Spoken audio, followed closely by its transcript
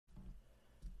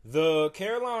The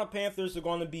Carolina Panthers are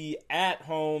going to be at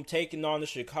home taking on the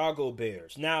Chicago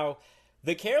Bears. Now,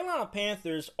 the Carolina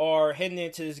Panthers are heading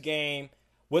into this game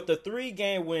with a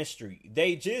 3-game win streak.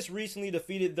 They just recently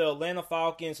defeated the Atlanta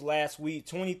Falcons last week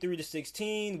 23 to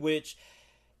 16, which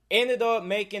ended up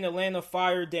making Atlanta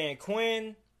fire Dan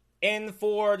Quinn. And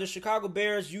for the Chicago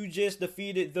Bears, you just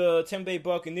defeated the Tampa Bay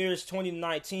Buccaneers 20 to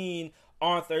 19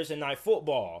 on Thursday Night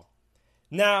Football.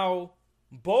 Now,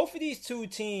 both of these two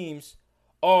teams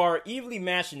are evenly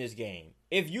matched in this game.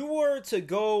 If you were to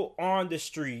go on the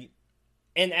street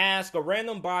and ask a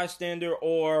random bystander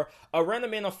or a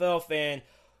random NFL fan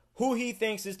who he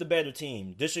thinks is the better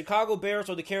team, the Chicago Bears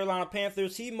or the Carolina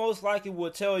Panthers, he most likely will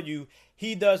tell you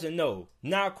he doesn't know.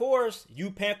 Now, of course,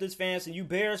 you Panthers fans and you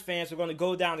Bears fans are going to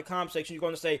go down the comment section. You're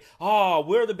going to say, oh,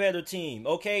 we're the better team.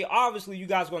 Okay, obviously you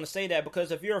guys are going to say that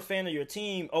because if you're a fan of your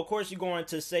team, of course you're going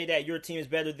to say that your team is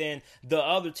better than the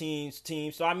other team's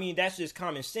team. So, I mean, that's just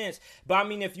common sense. But, I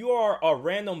mean, if you are a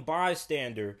random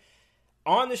bystander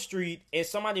on the street and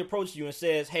somebody approaches you and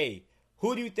says, hey,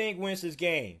 who do you think wins this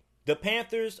game? The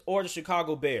Panthers or the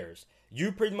Chicago Bears?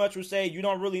 You pretty much would say you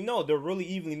don't really know. They're really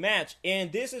evenly matched.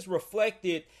 And this is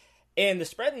reflected in the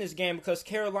spread in this game because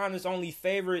Carolina is only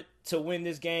favored to win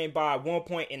this game by 1.5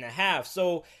 points.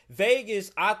 So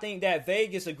Vegas, I think that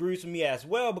Vegas agrees with me as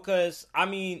well because, I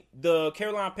mean, the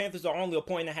Carolina Panthers are only a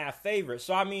 1.5 favorite.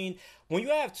 So, I mean, when you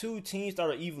have two teams that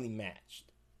are evenly matched,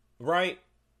 right,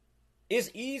 it's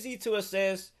easy to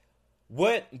assess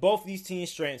what both of these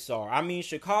teams' strengths are. I mean,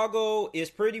 Chicago is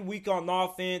pretty weak on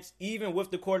offense. Even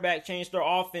with the quarterback change, their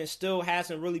offense still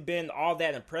hasn't really been all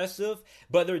that impressive.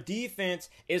 But their defense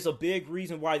is a big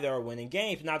reason why they're winning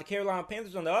games. Now, the Carolina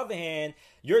Panthers, on the other hand,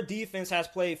 your defense has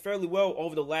played fairly well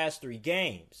over the last 3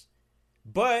 games.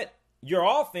 But your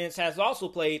offense has also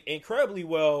played incredibly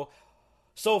well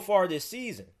so far this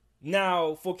season.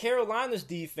 Now, for Carolina's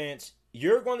defense,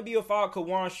 you're going to be without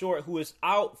Kawan Short, who is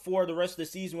out for the rest of the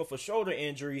season with a shoulder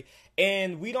injury.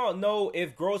 And we don't know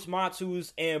if Gross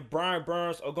Matos and Brian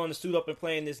Burns are going to suit up and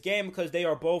play in this game because they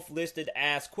are both listed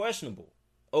as questionable.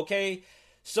 Okay?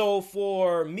 So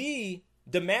for me,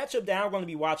 the matchup that I'm going to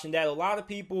be watching, that a lot of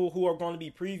people who are going to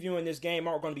be previewing this game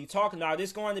are going to be talking about,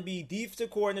 it's going to be defensive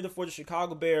coordinator for the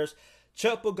Chicago Bears,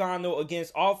 Chuck Pagano,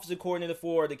 against offensive coordinator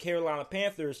for the Carolina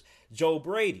Panthers, Joe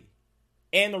Brady.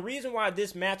 And the reason why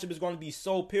this matchup is going to be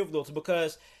so pivotal is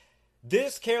because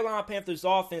this Carolina Panthers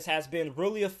offense has been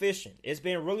really efficient. It's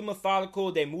been really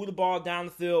methodical. They move the ball down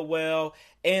the field well.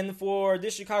 And for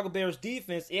this Chicago Bears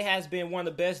defense, it has been one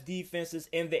of the best defenses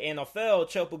in the NFL.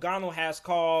 Chuck Pagano has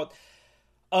called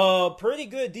a pretty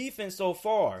good defense so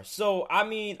far. So, I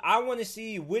mean, I want to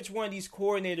see which one of these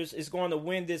coordinators is going to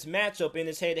win this matchup in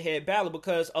this head-to-head battle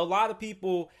because a lot of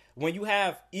people, when you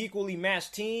have equally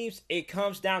matched teams, it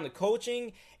comes down to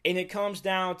coaching and it comes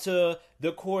down to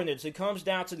the coordinators. It comes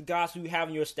down to the guys who you have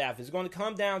on your staff. It's going to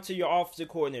come down to your offensive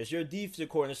coordinators, your defensive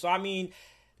coordinators. So, I mean,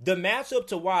 the matchup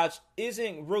to watch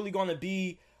isn't really going to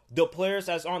be the players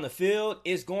that's on the field.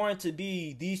 Is going to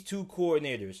be these two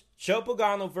coordinators, Chuck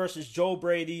Pagano versus Joe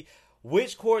Brady.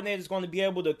 Which coordinator is going to be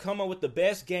able to come up with the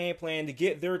best game plan to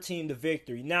get their team to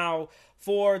victory? Now,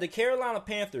 for the Carolina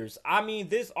Panthers, I mean,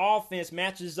 this offense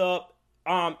matches up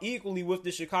equally with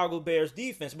the Chicago Bears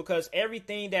defense because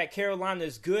everything that Carolina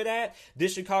is good at,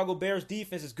 this Chicago Bears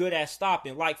defense is good at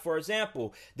stopping. Like, for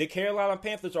example, the Carolina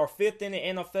Panthers are 5th in the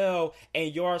NFL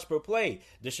in yards per play.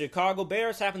 The Chicago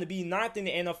Bears happen to be 9th in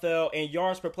the NFL in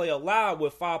yards per play allowed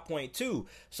with 5.2.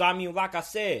 So, I mean, like I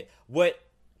said, what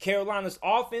Carolina's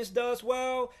offense does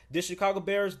well, the Chicago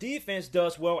Bears defense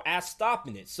does well at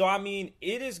stopping it. So, I mean,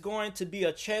 it is going to be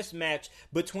a chess match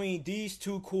between these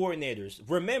two coordinators.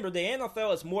 Remember, the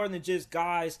NFL is more than just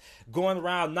guys going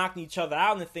around knocking each other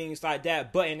out and things like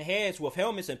that, butting heads with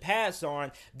helmets and pads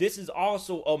on. This is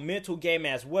also a mental game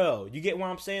as well. You get what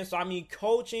I'm saying? So, I mean,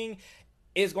 coaching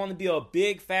is going to be a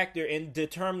big factor in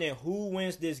determining who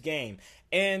wins this game.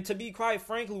 And to be quite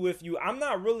frankly with you, I'm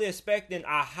not really expecting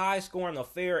a high-scoring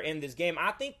affair in this game.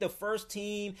 I think the first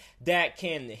team that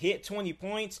can hit 20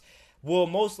 points will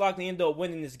most likely end up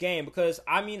winning this game because,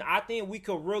 I mean, I think we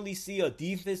could really see a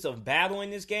defensive battle in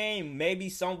this game, maybe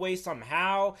some way,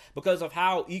 somehow, because of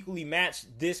how equally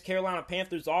matched this Carolina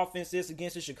Panthers offense is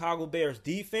against the Chicago Bears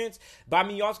defense. But, I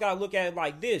mean, you also got to look at it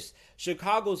like this.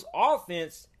 Chicago's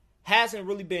offense hasn't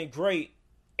really been great.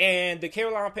 And the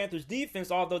Carolina Panthers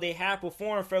defense, although they have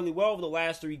performed fairly well over the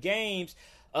last 3 games,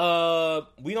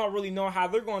 we don't really know how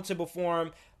they're going to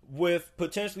perform with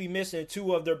potentially missing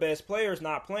two of their best players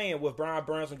not playing with Brian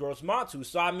Burns and Gross Matu.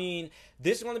 So, I mean,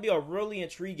 this is going to be a really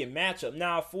intriguing matchup.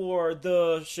 Now, for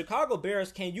the Chicago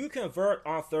Bears, can you convert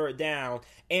on third down?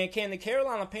 And can the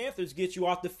Carolina Panthers get you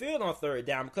off the field on third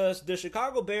down? Because the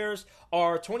Chicago Bears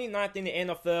are 29th in the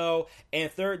NFL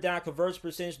and third down conversion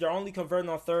percentage. They're only converting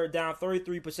on third down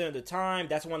 33% of the time.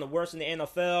 That's one of the worst in the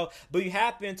NFL. But you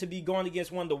happen to be going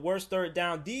against one of the worst third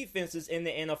down defenses in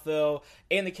the NFL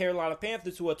and the Carolina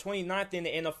Panthers, who are 29th in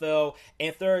the NFL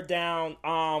and third down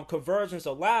conversions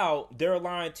allowed. They're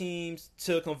allowing teams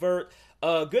to convert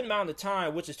a good amount of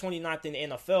time, which is 29th in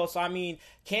the NFL. So, I mean,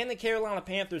 can the Carolina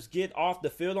Panthers get off the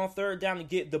field on third down and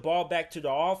get the ball back to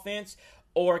the offense?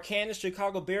 Or can the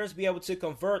Chicago Bears be able to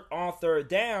convert on third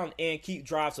down and keep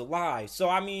drives alive? So,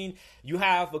 I mean, you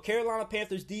have a Carolina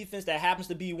Panthers defense that happens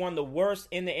to be one of the worst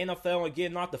in the NFL and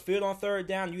getting off the field on third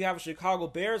down. You have a Chicago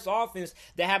Bears offense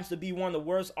that happens to be one of the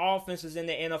worst offenses in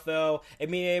the NFL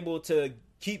and being able to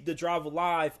keep the drive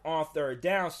alive on third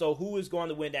down. So, who is going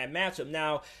to win that matchup?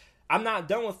 Now, I'm not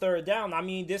done with third down. I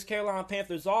mean, this Carolina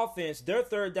Panthers offense, their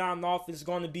third down offense is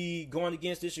going to be going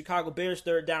against the Chicago Bears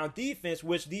third down defense,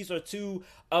 which these are two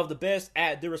of the best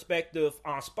at their respective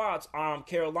spots.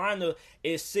 Carolina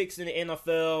is 6th in the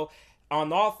NFL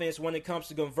on offense when it comes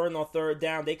to converting on third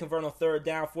down. They convert on third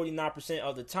down 49%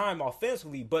 of the time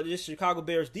offensively. But this Chicago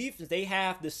Bears defense, they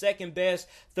have the second best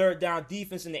third down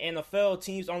defense in the NFL.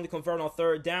 Teams only convert on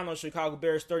third down on Chicago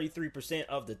Bears 33%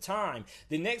 of the time.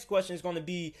 The next question is going to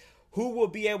be, who will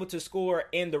be able to score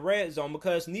in the red zone?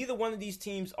 Because neither one of these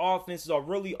teams' offenses are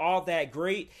really all that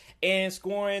great in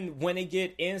scoring when they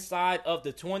get inside of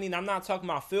the 20. And I'm not talking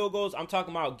about field goals. I'm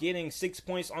talking about getting 6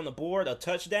 points on the board, a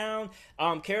touchdown.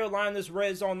 Carolina's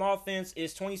red zone offense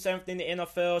is 27th in the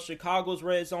NFL. Chicago's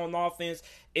red zone offense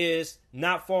is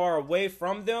not far away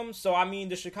from them. So, I mean,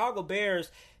 the Chicago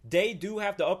Bears, they do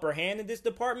have the upper hand in this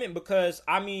department because,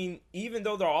 I mean, even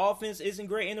though their offense isn't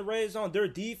great in the red zone, their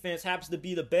defense happens to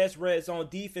be the best red zone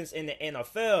defense in the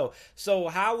NFL. So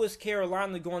how is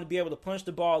Carolina going to be able to punch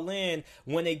the ball in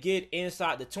when they get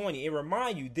inside the 20? And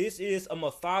remind you, this is a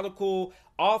methodical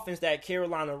offense that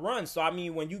Carolina runs. So, I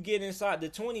mean, when you get inside the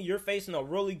 20, you're facing a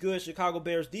really good Chicago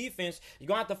Bears defense. You're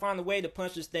going to have to find a way to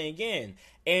punch this thing in.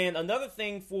 And another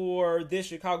thing for this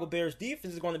Chicago Bears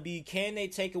defense is going to be, can they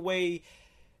take away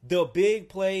the big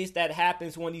plays that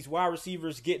happens when these wide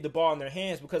receivers get the ball in their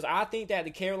hands? Because I think that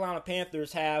the Carolina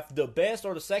Panthers have the best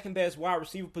or the second best wide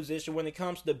receiver position when it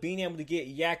comes to being able to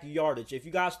get YAC yardage. If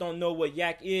you guys don't know what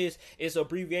YAC is, it's an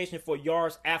abbreviation for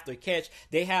yards after catch.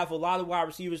 They have a lot of wide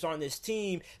receivers on this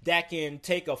team that can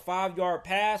take a 5-yard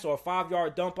pass or a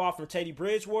 5-yard dump off from Teddy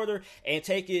Bridgewater and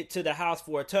take it to the house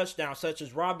for a touchdown, such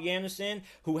as Robbie Anderson,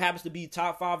 who happens to be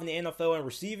top 5 in the NFL in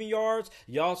receiving yards.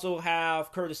 You also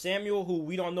have Curtis Samuel, who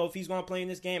we don't know if he's going to play in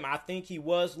this game. I think he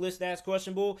was listed as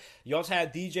questionable. You also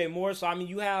have DJ Moore. So, I mean,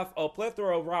 you have a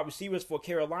plethora of wide receivers for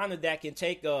Carolina that can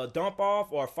take a dump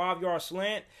off or a 5-yard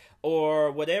slant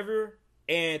or whatever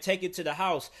and take it to the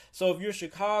house. So if you're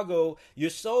Chicago, you're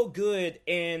so good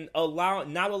in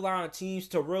not allowing teams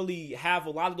to really have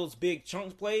a lot of those big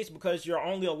chunk plays because you're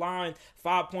only allowing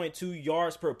 5.2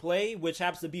 yards per play, which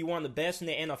happens to be one of the best in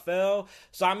the NFL.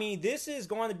 So, I mean, this is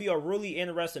going to be a really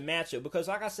interesting matchup because,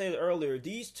 like I said earlier,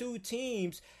 these two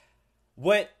teams,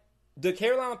 what the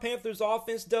Carolina Panthers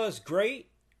offense does great,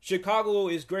 Chicago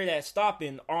is great at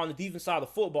stopping on the defense side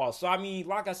of football. So, I mean,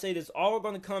 like I said, it's all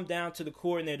going to come down to the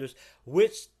coordinators.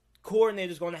 Which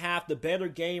coordinator is going to have the better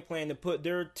game plan to put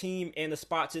their team in the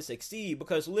spot to succeed?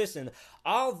 Because, listen,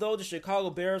 although the Chicago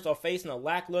Bears are facing a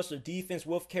lackluster defense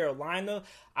with Carolina,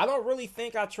 I don't really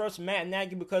think I trust Matt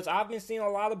Nagy because I've been seeing a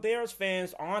lot of Bears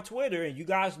fans on Twitter, and you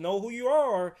guys know who you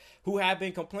are, who have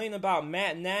been complaining about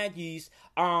Matt Nagy's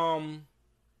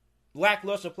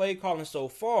lackluster play calling so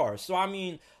far. So, I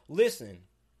mean, listen,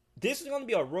 this is going to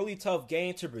be a really tough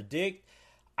game to predict.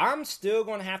 I'm still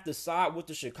going to have to side with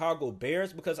the Chicago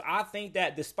Bears because I think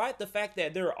that despite the fact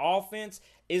that their offense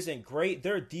isn't great,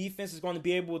 their defense is going to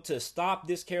be able to stop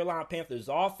this Carolina Panthers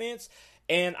offense.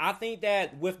 And I think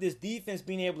that with this defense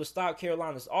being able to stop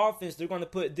Carolina's offense, they're going to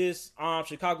put this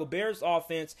Chicago Bears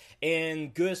offense in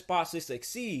good spots to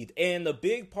succeed. And the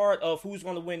big part of who's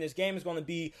going to win this game is going to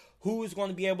be who's going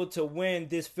to be able to win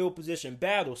this field position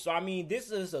battle. So, I mean,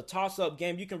 this is a toss-up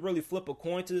game. You can really flip a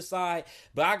coin to the side,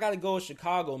 but I got to go with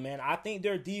Chicago, man. I think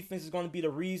their defense is going to be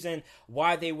the reason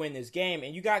why they win this game.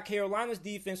 And you got Carolina's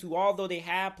defense, who, although they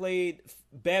have played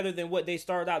better than what they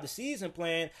started out the season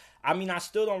playing, I mean, I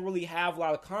still don't really have a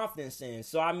lot of confidence in.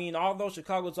 So, I mean, although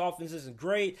Chicago's offense isn't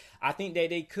great, I think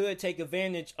that they could take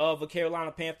advantage of a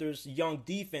Carolina Panthers young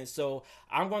defense. So,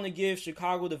 I'm going to give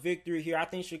Chicago the victory here. I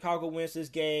think Chicago wins this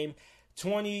game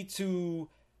 20-17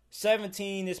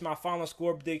 is my final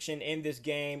score prediction in this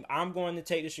game. I'm going to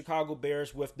take the Chicago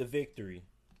Bears with the victory.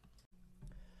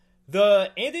 The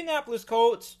Indianapolis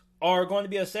Colts are going to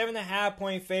be a 7.5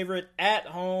 point favorite at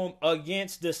home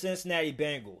against the Cincinnati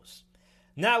Bengals.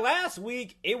 Now, last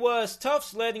week, it was tough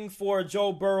sledding for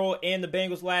Joe Burrow and the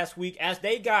Bengals last week as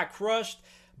they got crushed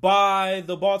by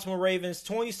the Baltimore Ravens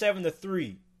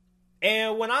 27-3.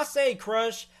 And when I say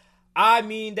crush, I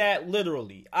mean that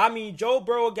literally. I mean, Joe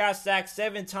Burrow got sacked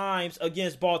 7 times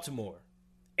against Baltimore.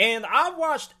 And I've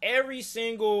watched every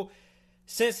single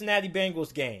Cincinnati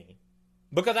Bengals game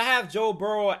because I have Joe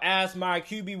Burrow as my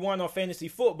QB1 on fantasy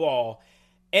football.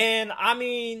 And I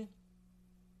mean,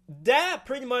 that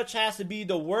pretty much has to be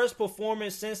the worst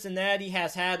performance Cincinnati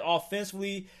has had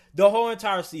offensively the whole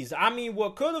entire season. I mean,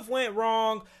 what could have went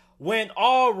wrong went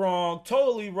all wrong,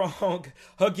 totally wrong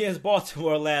against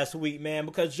Baltimore last week, man,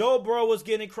 because Joe Burrow was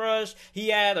getting crushed. He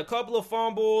had a couple of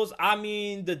fumbles. I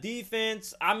mean, the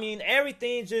defense, I mean,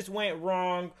 everything just went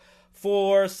wrong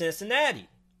for Cincinnati.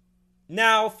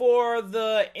 Now, for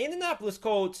the Indianapolis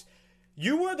Colts,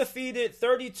 you were defeated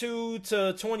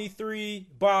 32-23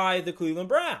 by the Cleveland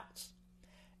Browns.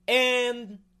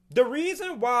 And the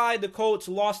reason why the Colts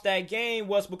lost that game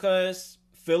was because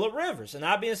Phillip Rivers, and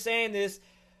I've been saying this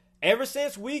ever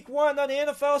since week 1 of the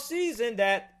NFL season,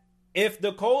 that if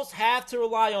the Colts have to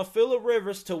rely on Phillip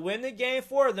Rivers to win the game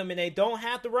for them and they don't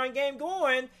have the run game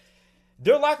going,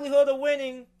 their likelihood of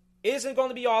winning isn't going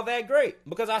to be all that great.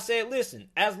 Because I said, listen,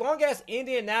 as long as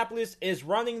Indianapolis is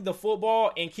running the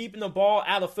football and keeping the ball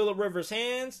out of Phillip Rivers'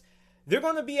 hands, they're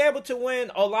going to be able to win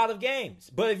a lot of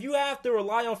games. But if you have to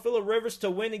rely on Phillip Rivers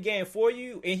to win the game for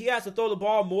you and he has to throw the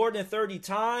ball more than 30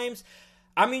 times,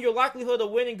 I mean, your likelihood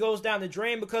of winning goes down the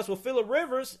drain, because with Phillip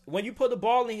Rivers, when you put the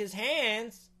ball in his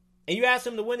hands and you ask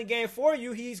him to win the game for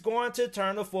you, he's going to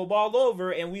turn the football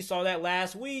over. And we saw that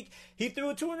last week. He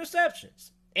threw 2 interceptions.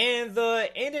 And the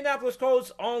Indianapolis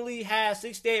Colts only had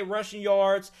 68 rushing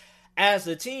yards as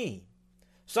a team.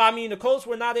 So, I mean, the Colts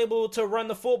were not able to run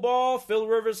the football. Phillip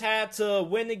Rivers had to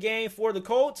win the game for the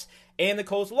Colts, and the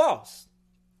Colts lost.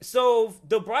 So,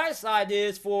 the bright side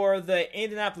is for the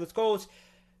Indianapolis Colts,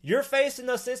 you're facing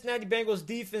the Cincinnati Bengals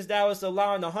defense that was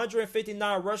allowing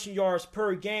 159 rushing yards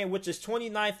per game, which is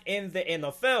 29th in the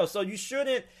NFL. So you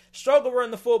shouldn't struggle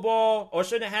running the football, or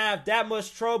shouldn't have that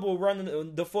much trouble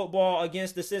running the football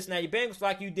against the Cincinnati Bengals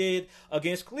like you did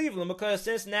against Cleveland, because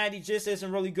Cincinnati just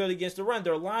isn't really good against the run.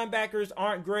 Their linebackers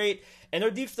aren't great, and their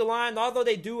defensive line, although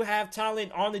they do have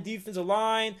talent on the defensive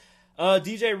line,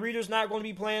 DJ Reader's not going to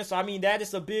be playing, so I mean, that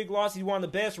is a big loss. He's one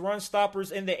of the best run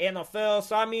stoppers in the NFL.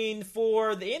 So I mean,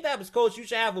 for the Indianapolis Colts, you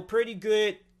should have a pretty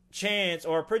good chance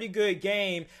or a pretty good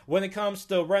game when it comes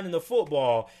to running the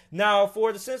football. Now,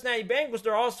 for the Cincinnati Bengals,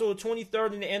 they're also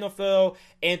 23rd in the NFL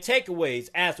in takeaways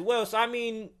as well. So I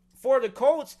mean, for the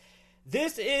Colts,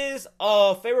 this is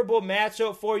a favorable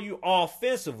matchup for you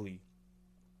offensively.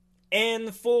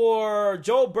 And for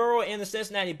Joe Burrow and the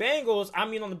Cincinnati Bengals, I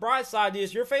mean, on the bright side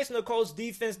is you're facing a Colts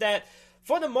defense that,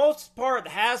 for the most part,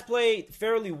 has played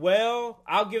fairly well.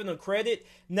 I'll give them credit.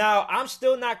 Now, I'm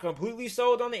still not completely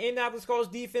sold on the Indianapolis Colts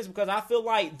defense, because I feel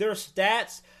like their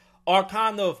stats are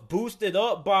kind of boosted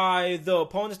up by the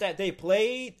opponents that they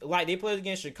played. Like, they played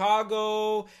against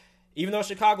Chicago. Even though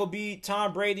Chicago beat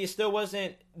Tom Brady, it still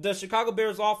wasn't, the Chicago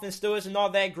Bears offense still isn't all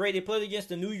that great. They played against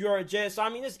the New York Jets. So, I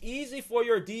mean, it's easy for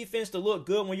your defense to look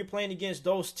good when you're playing against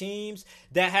those teams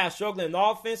that have struggling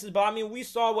offenses. But, I mean, we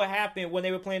saw what happened when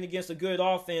they were playing against a good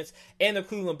offense and the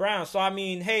Cleveland Browns. So, I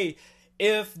mean, hey,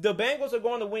 if the Bengals are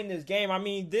going to win this game, I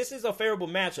mean, this is a favorable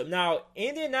matchup. Now,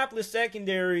 Indianapolis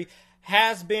secondary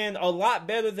has been a lot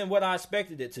better than what I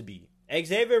expected it to be.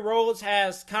 Xavier Rhodes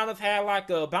has kind of had like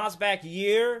a bounce back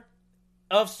year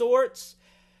of sorts.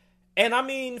 And I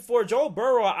mean, for Joe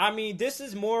Burrow, I mean, this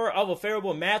is more of a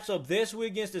favorable matchup this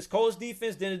week against this Colts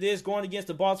defense than it is going against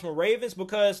the Baltimore Ravens,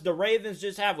 because the Ravens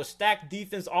just have a stacked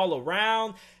defense all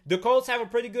around. The Colts have a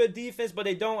pretty good defense, but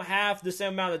they don't have the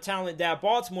same amount of talent that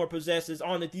Baltimore possesses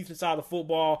on the defense side of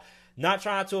football. Not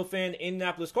trying to offend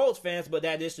Indianapolis Colts fans, but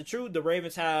that is the truth. The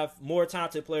Ravens have more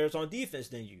talented players on defense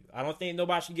than you. I don't think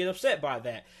nobody should get upset by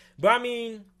that. But I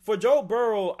mean, for Joe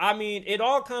Burrow, I mean, it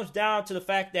all comes down to the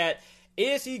fact that,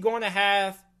 is he going to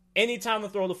have any time to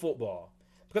throw the football?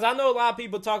 Because I know a lot of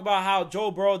people talk about how Joe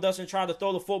Burrow doesn't try to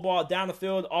throw the football down the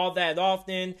field all that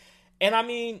often. And I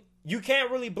mean, you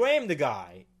can't really blame the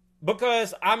guy.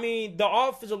 Because, I mean, the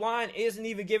offensive line isn't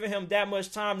even giving him that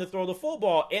much time to throw the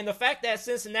football. And the fact that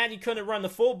Cincinnati couldn't run the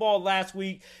football last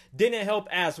week didn't help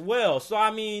as well. So,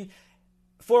 I mean,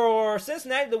 for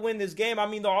Cincinnati to win this game, I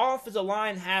mean, the offensive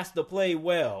line has to play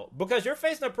well. Because you're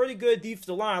facing a pretty good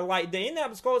defensive line. Like, the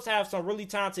Indianapolis Colts have some really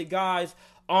talented guys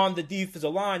on the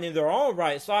defensive line in their own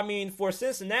right. So, I mean, for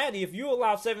Cincinnati, if you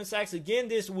allow 7 sacks again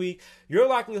this week, your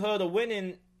likelihood of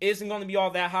winning isn't going to be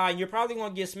all that high. And you're probably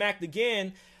going to get smacked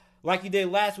again like you did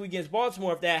last week against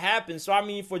Baltimore if that happens. So, I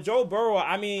mean, for Joe Burrow,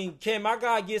 I mean, can my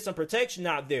guy get some protection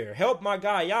out there? Help my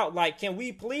guy out. Like, can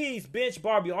we please bench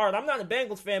Bobby Hart? I'm not a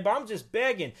Bengals fan, but I'm just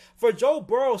begging. For Joe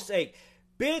Burrow's sake,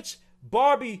 bench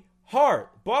Bobby Hart.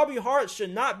 Bobby Hart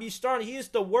should not be starting. He is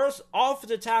the worst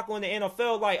offensive tackle in the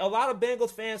NFL. Like, a lot of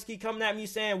Bengals fans keep coming at me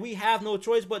saying we have no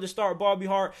choice but to start Bobby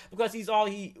Hart because he's all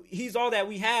that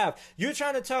we have. You're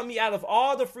trying to tell me out of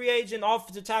all the free agent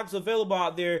offensive tackles available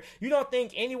out there, you don't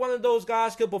think any one of those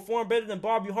guys could perform better than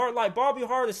Bobby Hart? Like, Bobby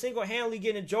Hart is single-handedly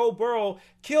getting Joe Burrow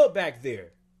killed back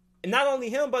there. And not only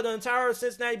him, but the entire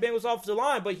Cincinnati Bengals offensive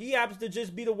line. But he happens to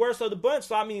just be the worst of the bunch.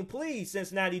 So, I mean, please,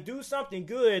 Cincinnati, do something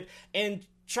good and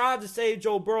try to save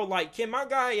Joe Burrow. Like, can my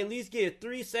guy at least get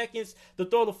 3 seconds to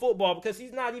throw the football? Because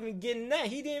he's not even getting that.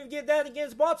 He didn't even get that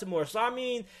against Baltimore. So, I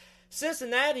mean,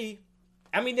 Cincinnati,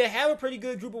 I mean, they have a pretty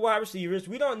good group of wide receivers.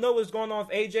 We don't know what's going on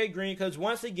with A.J. Green because,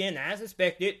 once again, as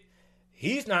expected,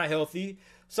 he's not healthy.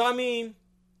 So, I mean,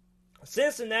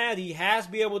 Cincinnati has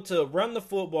to be able to run the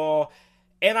football.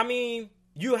 And, I mean,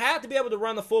 you have to be able to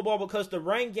run the football because the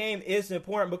run game is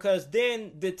important because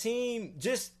then the team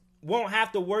just won't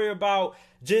have to worry about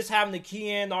just having to key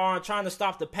in on trying to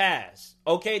stop the pass.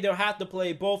 Okay, they'll have to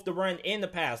play both the run and the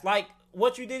pass. Like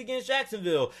what you did against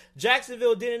Jacksonville.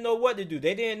 Jacksonville didn't know what to do.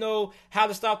 They didn't know how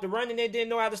to stop the run, and they didn't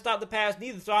know how to stop the pass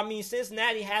neither. So, I mean,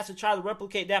 Cincinnati has to try to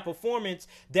replicate that performance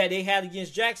that they had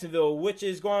against Jacksonville, which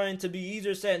is going to be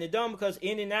easier said than done because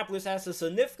Indianapolis has a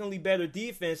significantly better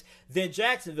defense than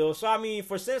Jacksonville. So, I mean,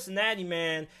 for Cincinnati,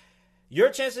 man, your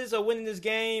chances of winning this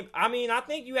game, I mean, I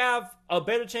think you have a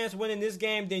better chance of winning this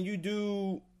game than you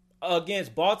do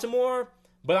against Baltimore.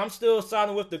 But I'm still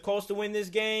siding with the Colts to win this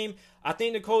game. I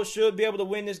think the Colts should be able to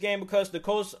win this game because the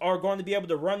Colts are going to be able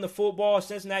to run the football.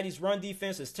 Cincinnati's run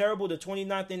defense is terrible. The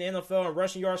 29th in the NFL in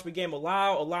rushing yards per game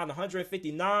allowed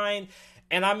 159.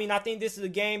 And I mean, I think this is a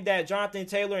game that Jonathan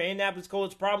Taylor and Indianapolis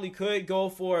Colts probably could go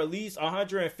for at least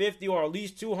 150 or at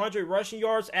least 200 rushing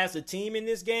yards as a team in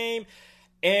this game.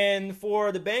 And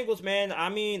for the Bengals, man, I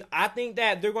mean, I think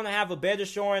that they're going to have a better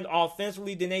showing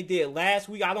offensively than they did last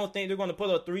week. I don't think they're going to put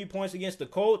up 3 points against the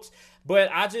Colts, but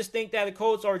I just think that the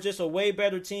Colts are just a way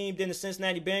better team than the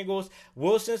Cincinnati Bengals.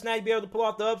 Will Cincinnati be able to pull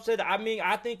off the upset? I mean,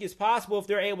 I think it's possible if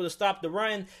they're able to stop the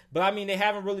run, but I mean, they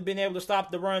haven't really been able to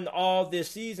stop the run all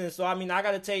this season. So, I mean, I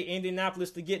got to take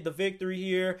Indianapolis to get the victory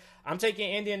here. I'm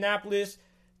taking Indianapolis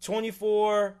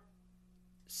 24-17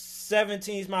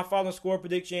 is my final score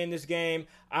prediction in this game.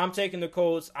 I'm taking the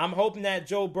Colts. I'm hoping that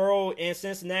Joe Burrow and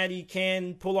Cincinnati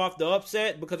can pull off the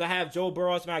upset because I have Joe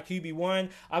Burrow as my QB1.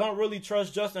 I don't really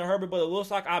trust Justin Herbert, but it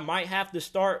looks like I might have to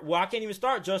start. Well, I can't even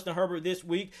start Justin Herbert this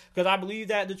week because I believe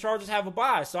that the Chargers have a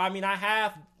bye. So, I mean, I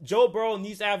have Joe Burrow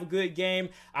needs to have a good game.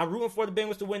 I'm rooting for the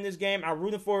Bengals to win this game. I'm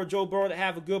rooting for Joe Burrow to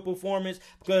have a good performance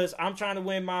because I'm trying to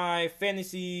win my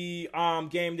fantasy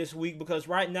game this week because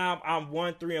right now I'm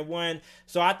 1-3-1.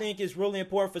 So, I think it's really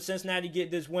important for Cincinnati to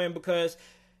get this win because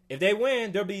if they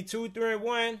win, they'll be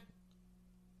 2-3-1.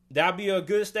 That'll be a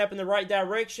good step in the right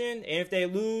direction. And if they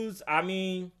lose, I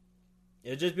mean,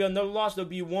 it'll just be another loss. They'll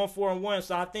be 1-4-1.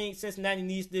 So I think Cincinnati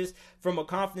needs this from a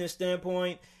confidence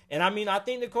standpoint. And I mean, I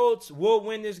think the Colts will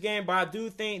win this game, but I do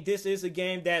think this is a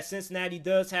game that Cincinnati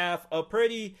does have a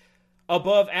pretty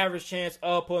above average chance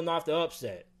of pulling off the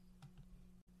upset.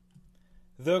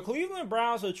 The Cleveland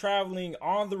Browns are traveling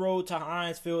on the road to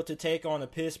Heinz Field to take on the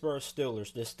Pittsburgh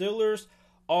Steelers. The Steelers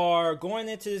are going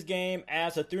into this game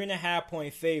as a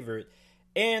 3.5-point favorite.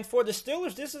 And for the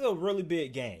Steelers, this is a really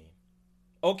big game.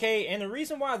 Okay, and the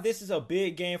reason why this is a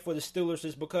big game for the Steelers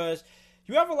is because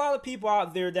you have a lot of people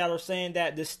out there that are saying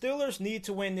that the Steelers need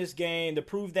to win this game to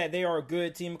prove that they are a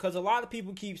good team because a lot of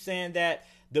people keep saying that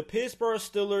the Pittsburgh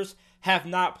Steelers have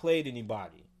not played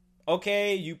anybody.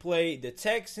 Okay, you played the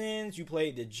Texans, you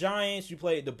played the Giants, you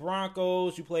played the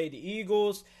Broncos, you played the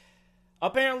Eagles.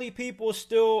 Apparently, people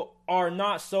still are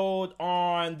not sold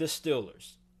on the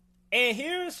Steelers. And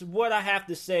here's what I have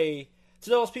to say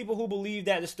to those people who believe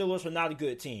that the Steelers are not a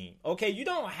good team. Okay, you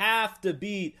don't have to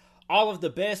beat all of the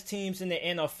best teams in the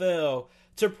NFL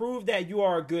to prove that you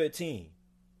are a good team.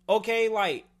 Okay,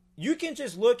 like, you can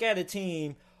just look at a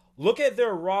team, look at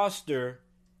their roster,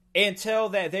 and tell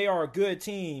that they are a good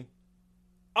team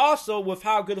Also, with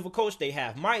how good of a coach they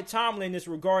have. Mike Tomlin is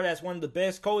regarded as one of the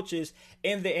best coaches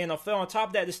in the NFL. On top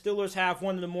of that, the Steelers have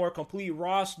one of the more complete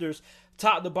rosters,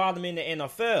 top to bottom in the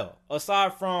NFL.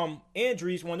 Aside from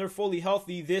injuries, when they're fully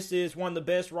healthy, this is one of the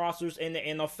best rosters in the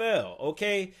NFL,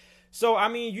 okay? So, I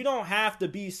mean, you don't have to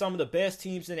be some of the best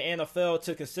teams in the NFL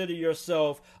to consider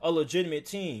yourself a legitimate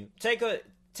team. Take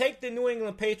the New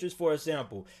England Patriots, for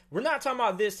example. We're not talking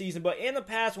about this season, but in the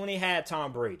past when they had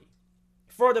Tom Brady.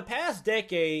 For the past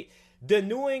decade, the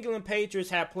New England Patriots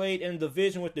have played in a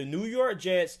division with the New York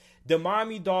Jets, the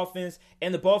Miami Dolphins,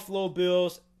 and the Buffalo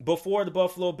Bills before the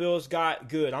Buffalo Bills got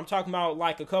good. I'm talking about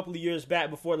like a couple of years back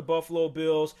before the Buffalo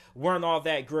Bills weren't all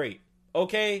that great.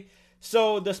 Okay?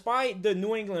 So despite the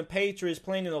New England Patriots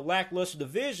playing in a lackluster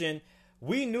division,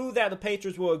 we knew that the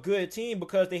Patriots were a good team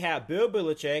because they had Bill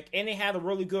Belichick and they had a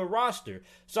really good roster.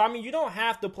 So, I mean, you don't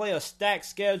have to play a stacked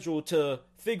schedule to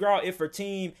figure out if a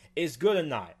team is good or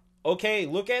not. Okay,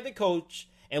 look at the coach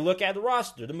and look at the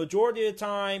roster. The majority of the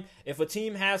time, if a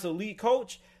team has an elite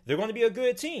coach, they're going to be a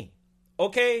good team.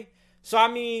 Okay, so, I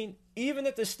mean, even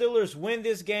if the Steelers win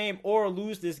this game or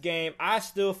lose this game, I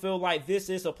still feel like this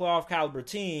is a playoff caliber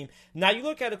team. Now, you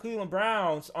look at the Cleveland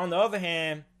Browns, on the other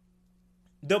hand,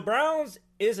 the Browns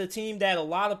is a team that a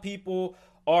lot of people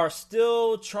are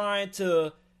still trying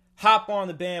to hop on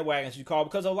the bandwagon, as you call it,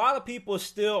 because a lot of people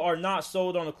still are not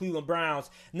sold on the Cleveland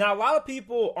Browns. Now, a lot of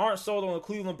people aren't sold on the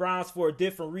Cleveland Browns for a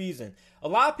different reason. A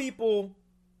lot of people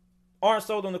aren't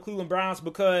sold on the Cleveland Browns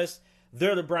because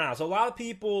they're the Browns. A lot of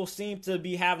people seem to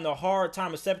be having a hard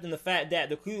time accepting the fact that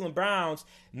the Cleveland Browns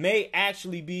may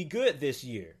actually be good this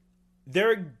year.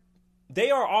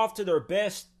 They are off to their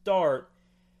best start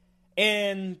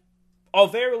in a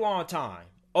very long time.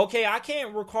 Okay, I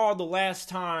can't recall the last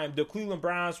time the Cleveland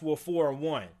Browns were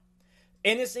 4-1.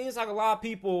 And it seems like a lot of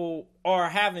people are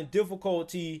having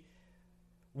difficulty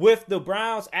with the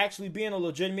Browns actually being a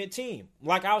legitimate team.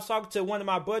 Like, I was talking to one of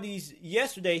my buddies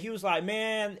yesterday. He was like,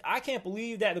 man, I can't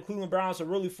believe that the Cleveland Browns are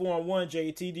really 4-1,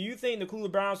 JT. Do you think the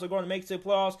Cleveland Browns are going to make it to the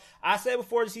playoffs? I said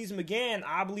before the season began,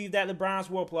 I believe that the Browns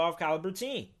were a playoff caliber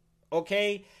team.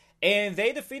 Okay? And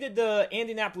they defeated the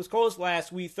Indianapolis Colts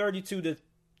last week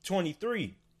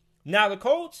 32-23. Now, the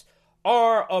Colts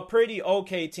are a pretty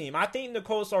okay team. I think the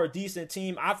Colts are a decent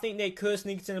team. I think they could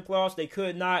sneak into the playoffs. They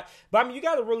could not. But, I mean, you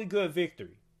got a really good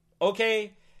victory.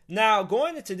 Okay? Now,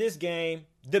 going into this game,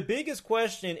 the biggest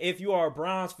question, if you are a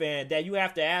Browns fan, that you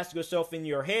have to ask yourself in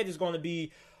your head is going to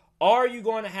be, are you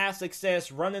going to have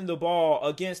success running the ball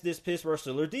against this Pittsburgh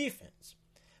Steelers defense?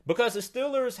 Because the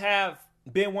Steelers have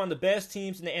been one of the best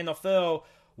teams in the NFL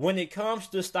when it comes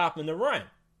to stopping the run.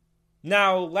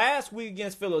 Now, last week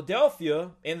against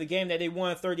Philadelphia, in the game that they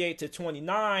won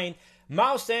 38-29,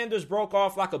 Miles Sanders broke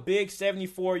off like a big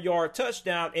 74-yard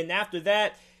touchdown, and after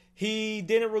that, he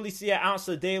didn't really see an ounce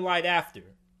of daylight after.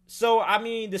 So, I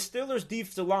mean, the Steelers'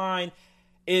 defensive line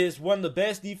is one of the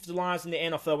best defensive lines in the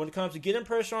NFL when it comes to getting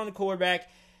pressure on the quarterback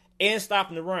and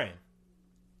stopping the run.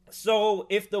 So,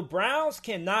 if the Browns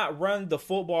cannot run the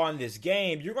football in this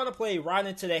game, you're going to play right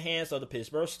into the hands of the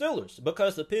Pittsburgh Steelers,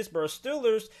 because the Pittsburgh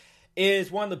Steelers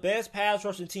is one of the best pass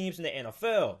rushing teams in the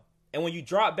NFL. And when you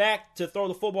drop back to throw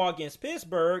the football against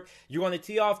Pittsburgh, you're going to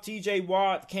tee off TJ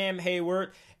Watt, Cam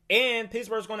Hayward, and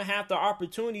Pittsburgh's going to have the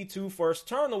opportunity to force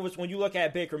turnovers when you look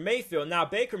at Baker Mayfield. Now,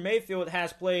 Baker Mayfield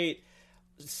has played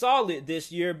solid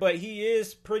this year, but he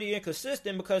is pretty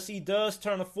inconsistent because he does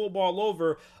turn the football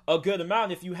over a good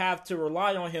amount if you have to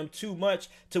rely on him too much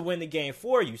to win the game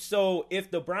for you. So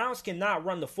if the Browns cannot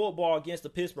run the football against the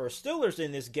Pittsburgh Steelers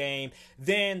in this game,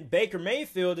 then Baker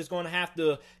Mayfield is going to have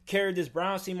to carry this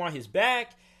Browns team on his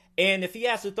back. And if he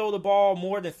has to throw the ball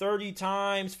more than 30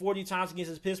 times, 40 times against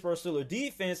his Pittsburgh Steelers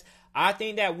defense, I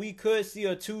think that we could see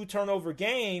a 2-turnover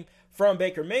game from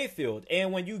Baker Mayfield.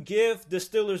 And when you give the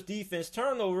Steelers defense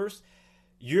turnovers,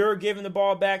 you're giving the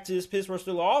ball back to this Pittsburgh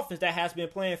Steelers offense that has been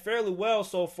playing fairly well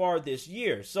so far this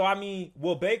year. So, I mean,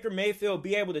 will Baker Mayfield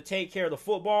be able to take care of the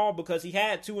football? Because he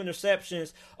had 2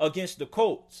 interceptions against the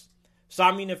Colts. So,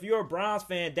 I mean, if you're a Browns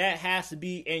fan, that has to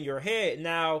be in your head.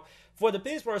 Now, for the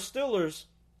Pittsburgh Steelers,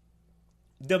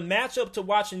 the matchup to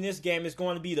watch in this game is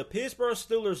going to be the Pittsburgh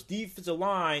Steelers defensive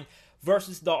line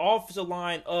versus the offensive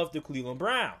line of the Cleveland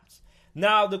Browns.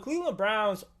 Now, the Cleveland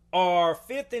Browns are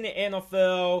 5th in the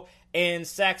NFL in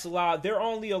sacks allowed. They're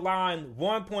only allowing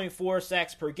 1.4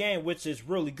 sacks per game, which is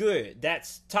really good.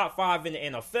 That's top 5 in the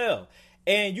NFL.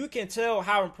 And you can tell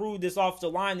how improved this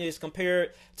offensive line is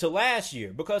compared to last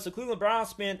year, because the Cleveland Browns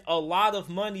spent a lot of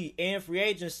money in free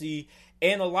agency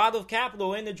and a lot of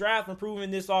capital in the draft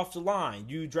improving this offensive line.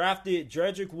 You drafted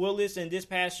Jedrick Willis in this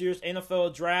past year's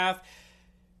NFL draft.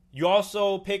 You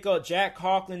also pick up Jack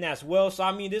Conklin as well. So,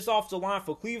 I mean, this offensive line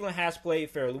for Cleveland has played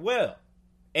fairly well.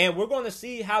 And we're going to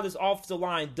see how this offensive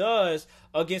line does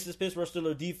against this Pittsburgh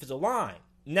Steelers defensive line.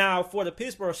 Now, for the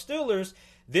Pittsburgh Steelers,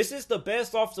 this is the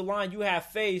best offensive line you have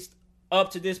faced up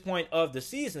to this point of the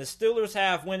season. The Steelers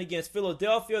have went against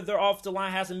Philadelphia. Their offensive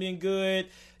line hasn't been good.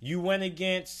 You went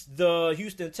against the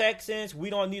Houston Texans. We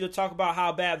don't need to talk about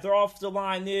how bad their offensive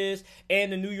line is.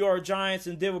 And the New York Giants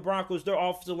and Denver Broncos, their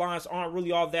offensive lines aren't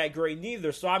really all that great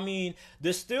neither. So, I mean,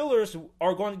 the Steelers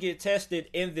are going to get tested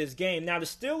in this game. Now, the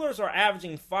Steelers are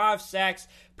averaging 5 sacks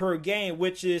per game,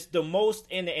 which is the most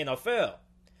in the NFL.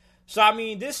 So, I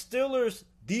mean, this Steelers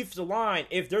defensive line,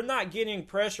 if they're not getting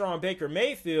pressure on Baker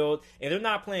Mayfield and they're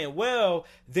not playing well,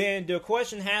 then the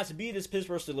question has to be this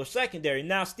Pittsburgh Steelers secondary.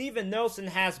 Now, Steven Nelson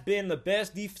has been the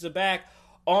best defensive back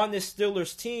on this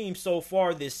Steelers team so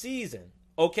far this season.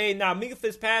 Okay, now Minkah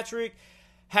Fitzpatrick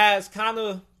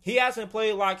he hasn't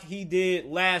played like he did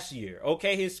last year.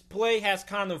 Okay, his play has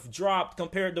kind of dropped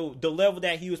compared to the level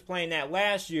that he was playing at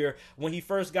last year when he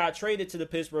first got traded to the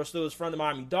Pittsburgh Steelers from the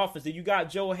Miami Dolphins. Then you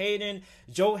got Joe Hayden.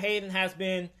 Joe Hayden has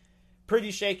been pretty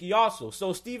shaky also.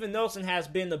 So Steven Nelson has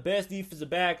been the best defensive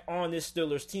back on this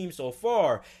Steelers team so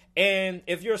far. And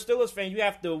if you're a Steelers fan, you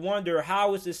have to wonder,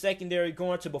 how is the secondary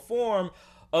going to perform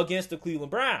against the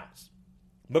Cleveland Browns?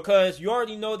 Because you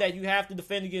already know that you have to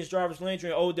defend against Jarvis Landry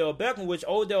and Odell Beckham, which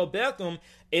Odell Beckham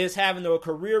is having a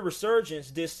career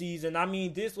resurgence this season. I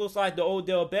mean, this looks like the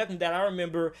Odell Beckham that I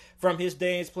remember from his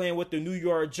days playing with the New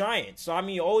York Giants. So, I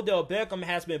mean, Odell Beckham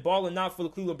has been balling out for the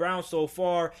Cleveland Browns so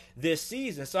far this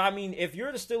season. So, I mean, if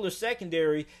you're the Steelers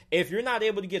secondary, if you're not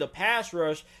able to get a pass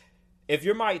rush, if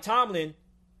you're Mike Tomlin,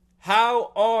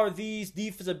 how are these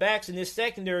defensive backs in this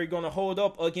secondary going to hold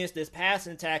up against this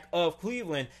passing attack of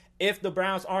Cleveland if the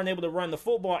Browns aren't able to run the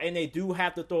football and they do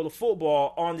have to throw the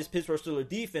football on this Pittsburgh Steelers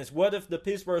defense? What if the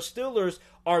Pittsburgh Steelers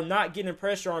are not getting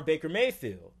pressure on Baker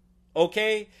Mayfield?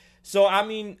 Okay? So, I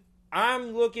mean,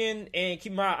 I'm looking and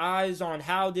keep my eyes on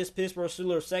how this Pittsburgh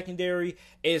Steelers secondary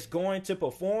is going to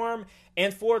perform.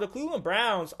 And for the Cleveland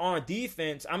Browns on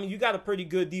defense, I mean, you got a pretty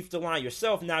good defensive line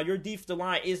yourself. Now, your defensive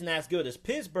line isn't as good as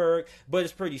Pittsburgh, but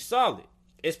it's pretty solid.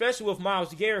 Especially with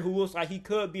Myles Garrett, who looks like he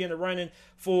could be in the running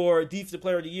for Defensive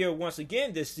Player of the Year once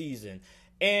again this season.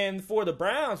 And for the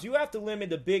Browns, you have to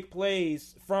limit the big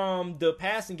plays from the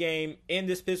passing game in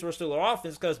this Pittsburgh Steelers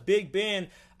offense, because Big Ben,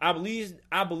 I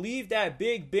believe that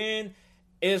Big Ben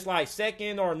is like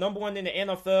second or number one in the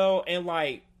NFL and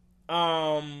like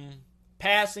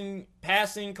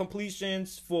passing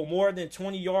completions for more than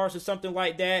 20 yards or something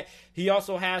like that. He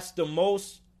also has the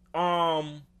most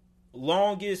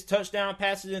longest touchdown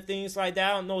passes and things like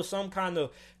that. I don't know, some kind of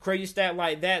crazy stat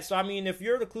like that. So, I mean, if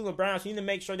you're the Cleveland Browns, you need to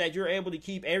make sure that you're able to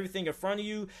keep everything in front of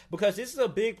you, because this is a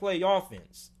big play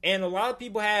offense. And a lot of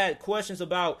people had questions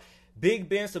about Big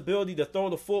Ben's ability to throw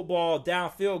the football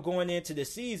downfield going into the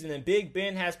season, and Big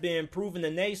Ben has been proving the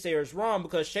naysayers wrong,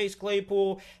 because Chase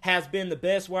Claypool has been the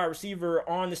best wide receiver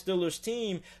on the Steelers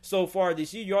team so far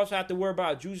this year. You also have to worry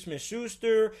about Juju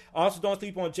Smith-Schuster. Also, don't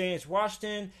sleep on James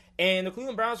Washington. And the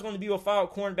Cleveland Browns are going to be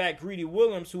without cornerback Greedy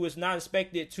Williams, who is not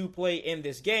expected to play in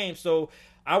this game. So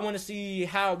I want to see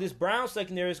how this Browns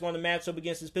secondary is going to match up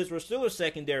against this Pittsburgh Steelers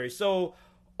secondary. So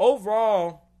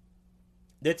overall,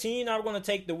 the team I'm going to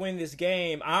take to win this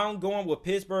game, I'm going with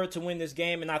Pittsburgh to win this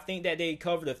game, and I think that they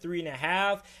cover the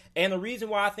 3.5. And the reason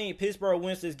why I think Pittsburgh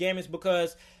wins this game is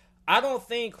because I don't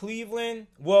think Cleveland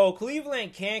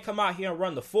can come out here and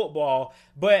run the football,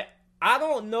 but I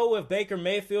don't know if Baker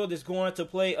Mayfield is going to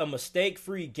play a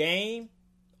mistake-free game,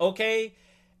 okay?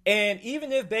 And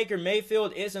even if Baker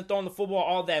Mayfield isn't throwing the football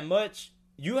all that much,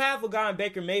 you have a guy in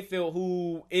Baker Mayfield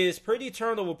who is pretty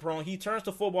turnover prone. He turns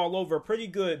the football over a pretty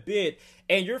good bit,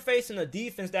 and you're facing a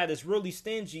defense that is really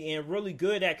stingy and really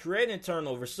good at creating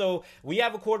turnovers. So we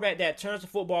have a quarterback that turns the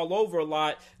football over a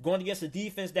lot, going against a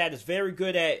defense that is very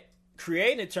good at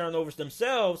creating turnovers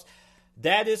themselves.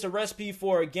 That is a recipe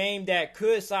for a game that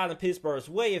could side in Pittsburgh's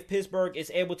way if Pittsburgh is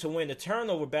able to win the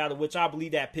turnover battle, which I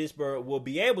believe that Pittsburgh will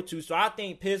be able to. So I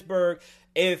think Pittsburgh,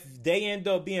 if they end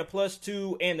up being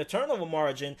 +2 in the turnover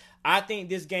margin, I think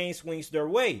this game swings their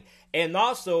way. And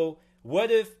also, what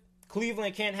if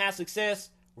Cleveland can't have success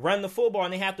run the football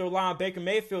and they have to rely on Baker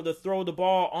Mayfield to throw the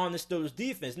ball on the Steelers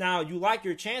defense? Now, you like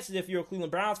your chances if you're a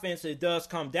Cleveland Browns fan, so it does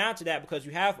come down to that, because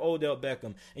you have Odell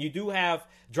Beckham, and you do have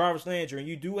Jarvis Landry, and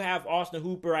you do have Austin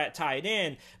Hooper at tight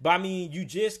end. But, I mean, you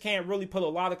just can't really put a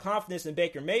lot of confidence in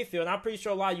Baker Mayfield. And I'm pretty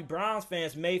sure a lot of you Browns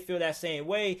fans may feel that same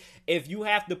way. If you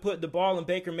have to put the ball in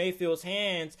Baker Mayfield's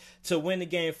hands to win the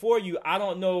game for you, I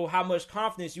don't know how much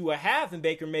confidence you will have in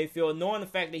Baker Mayfield, knowing the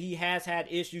fact that he has had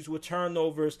issues with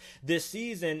turnovers this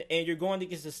season. season, and you're going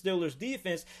against the Steelers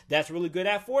defense that's really good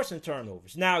at forcing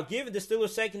turnovers. Now, given the Steelers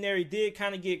secondary did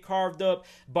kind of get carved up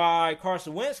by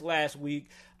Carson Wentz last week,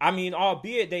 I mean,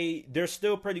 albeit they're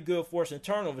still pretty good forcing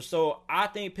turnovers. So I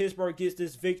think Pittsburgh gets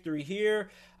this victory here.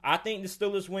 I think the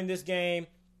Steelers win this game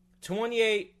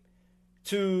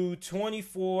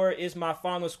 28-24 is my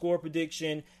final score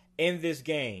prediction in this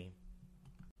game.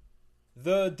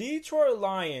 The Detroit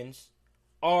Lions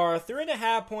are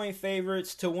 3.5-point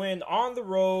favorites to win on the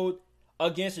road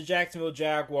against the Jacksonville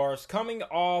Jaguars coming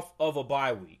off of a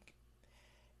bye week.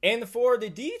 And for the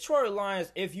Detroit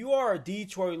Lions, if you are a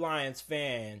Detroit Lions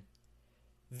fan,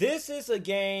 this is a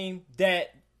game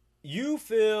that you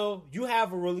feel you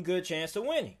have a really good chance of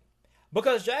winning.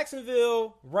 Because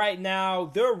Jacksonville, right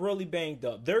now, they're really banged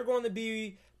up. They're going to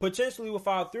be potentially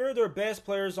without 3 of their best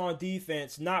players on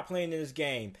defense not playing in this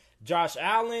game. Josh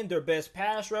Allen, their best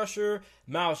pass rusher,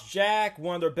 Miles Jack,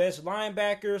 one of their best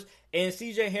linebackers, and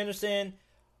CJ Henderson.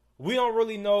 We don't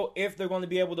really know if they're going to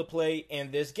be able to play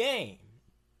in this game.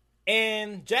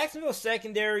 And Jacksonville's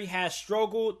secondary has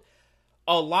struggled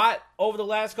a lot over the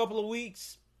last couple of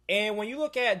weeks. And when you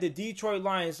look at the Detroit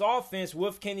Lions offense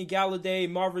with Kenny Galladay,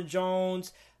 Marvin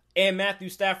Jones, and Matthew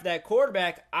Stafford at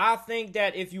quarterback, I think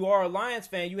that if you are a Lions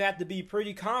fan, you have to be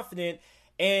pretty confident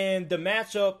in the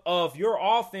matchup of your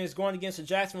offense going against the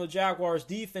Jacksonville Jaguars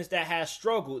defense that has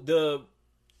struggled to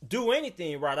do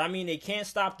anything right. I mean, they can't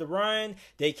stop the run.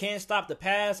 They can't stop the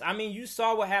pass. I mean, you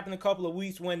saw what happened a couple of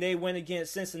weeks when they went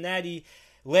against Cincinnati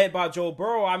led by Joe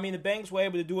Burrow. I mean, the Bengals were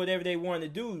able to do whatever they wanted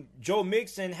to do. Joe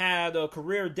Mixon had a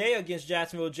career day against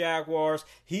Jacksonville Jaguars.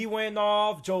 He went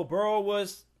off. Joe Burrow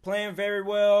was playing very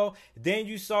well. Then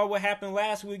you saw what happened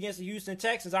last week against the Houston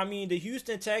Texans. I mean, the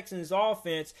Houston Texans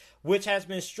offense, which has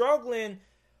been struggling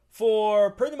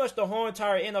for pretty much the whole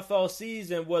entire NFL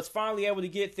season, was finally able to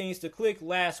get things to click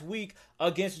last week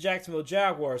against the Jacksonville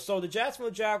Jaguars. So the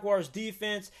Jacksonville Jaguars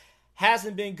defense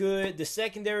hasn't been good. The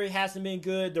secondary hasn't been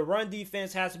good. The run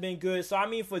defense hasn't been good. So, I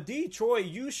mean, for Detroit,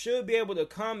 you should be able to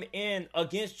come in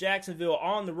against Jacksonville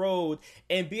on the road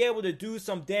and be able to do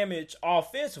some damage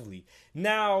offensively.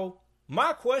 Now,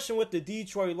 my question with the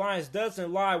Detroit Lions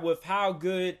doesn't lie with how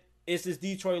good is this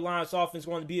Detroit Lions offense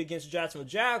going to be against the Jacksonville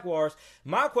Jaguars.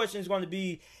 My question is going to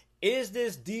be, is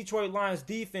this Detroit Lions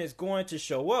defense going to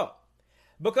show up?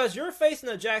 Because you're facing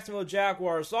a Jacksonville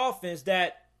Jaguars offense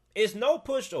that it's no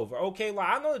pushover, okay? Like,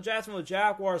 I know the Jacksonville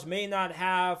Jaguars may not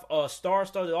have a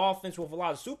star-studded offense with a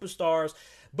lot of superstars,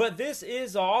 but this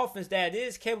is an offense that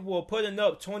is capable of putting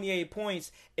up 28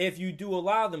 points if you do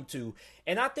allow them to.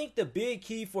 And I think the big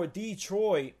key for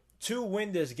Detroit to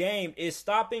win this game is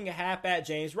stopping halfback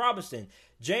James Robinson.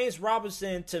 James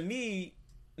Robinson, to me,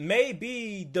 may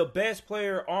be the best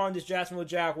player on this Jacksonville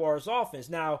Jaguars offense.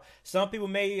 Now, some people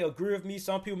may agree with me.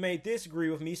 Some people may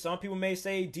disagree with me. Some people may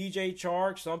say DJ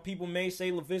Chark. Some people may say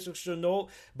Laviska Shenault.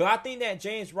 But I think that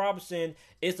James Robinson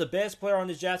is the best player on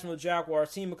this Jacksonville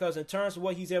Jaguars team because in terms of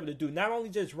what he's able to do, not only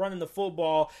just running the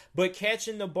football, but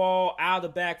catching the ball out of the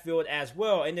backfield as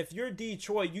well. And if you're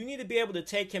Detroit, you need to be able to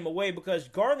take him away because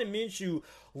Gardner Minshew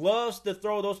loves to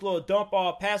throw those little dump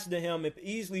off passes to him and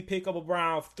easily pick up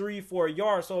around 3-4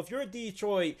 yards. So if you're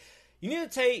Detroit, you need to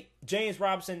take James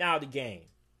Robinson out of the game.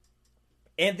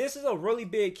 And this is a really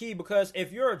big key because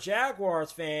if you're a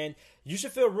Jaguars fan, you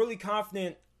should feel really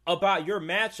confident about your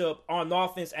matchup on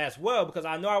offense as well, because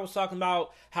I know I was talking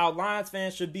about how Lions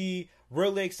fans should be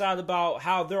really excited about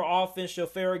how their offense should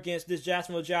fare against this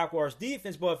Jacksonville Jaguars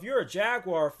defense. But if you're a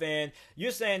Jaguar fan,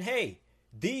 you're saying, hey,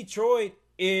 Detroit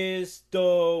is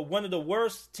one of the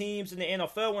worst teams in the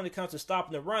NFL when it comes to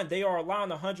stopping the run. They are allowing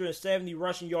 170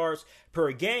 rushing yards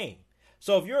per game.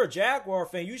 So if you're a Jaguar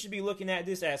fan, you should be looking at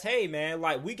this as, hey, man,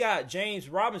 like, we got James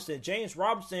Robinson. James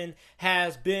Robinson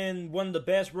has been one of the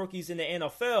best rookies in the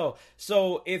NFL.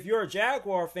 So if you're a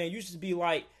Jaguar fan, you should be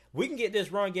like, we can get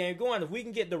this run game going. If we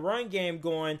can get the run game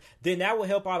going, then that will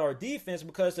help out our defense,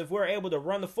 because if we're able to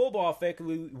run the football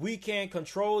effectively, we can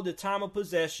control the time of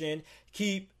possession,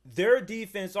 keep their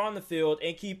defense on the field,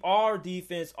 and keep our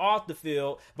defense off the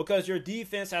field, because your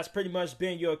defense has pretty much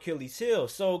been your Achilles heel.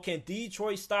 So can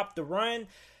Detroit stop the run?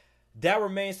 That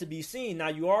remains to be seen. Now,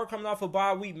 you are coming off a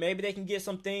bye week. Maybe they can get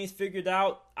some things figured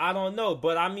out. I don't know.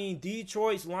 But, I mean,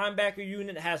 Detroit's linebacker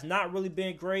unit has not really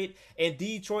been great. And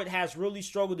Detroit has really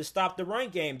struggled to stop the run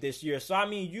game this year. So, I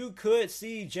mean, you could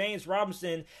see James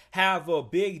Robinson have a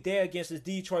big day against this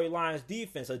Detroit Lions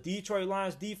defense. A Detroit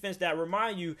Lions defense that,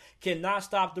 remind you, cannot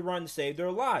stop the run to save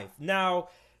their life. Now,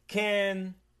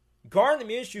 can Gardner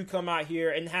Minshew come out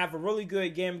here and have a really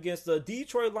good game against the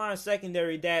Detroit Lions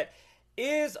secondary that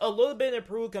is a little bit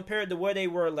improved compared to where they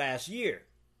were last year?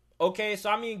 Okay, so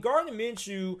I mean, Gardner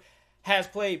Minshew has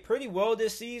played pretty well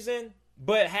this season,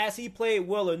 but has he played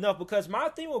well enough? Because my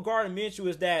thing with Gardner Minshew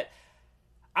is that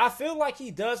I feel like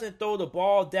he doesn't throw the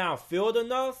ball downfield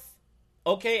enough.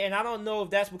 Okay, and I don't know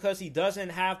if that's because he doesn't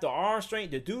have the arm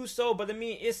strength to do so, but I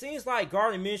mean, it seems like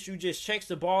Gardner Minshew just checks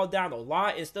the ball down a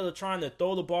lot instead of trying to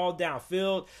throw the ball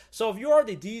downfield. So if you are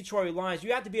the Detroit Lions,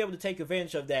 you have to be able to take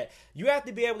advantage of that. You have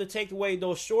to be able to take away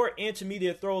those short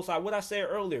intermediate throws, like what I said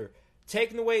earlier.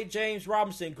 Taking away James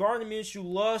Robinson. Gardner Minshew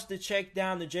loves to check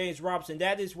down to James Robinson.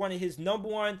 That is one of his number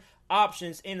one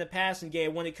options in the passing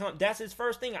game. When it comes, that's his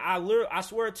first thing. I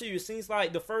swear to you, it seems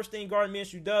like the first thing Gardner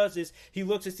Minshew does is he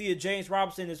looks to see if James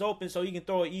Robinson is open so he can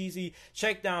throw an easy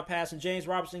check down pass, and James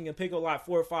Robinson can pick up like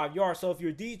 4 or 5 yards. So if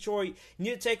you're Detroit, you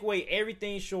need to take away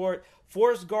everything short.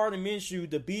 Force Gardner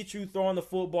Minshew to beat you throwing the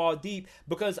football deep,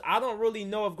 because I don't really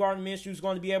know if Gardner Minshew is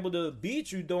going to be able to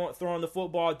beat you throwing the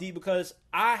football deep, because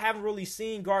I haven't really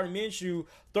seen Gardner Minshew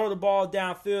throw the ball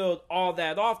downfield all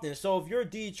that often. So if you're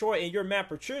Detroit and you're Matt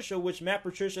Patricia, which Matt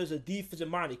Patricia is a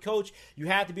defensive-minded coach, you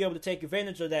have to be able to take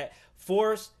advantage of that.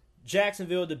 Force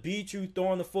Jacksonville to beat you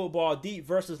throwing the football deep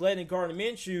versus letting Gardner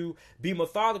Minshew be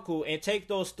methodical and take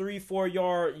those 3-4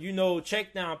 yard,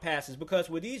 check down passes. Because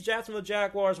with these Jacksonville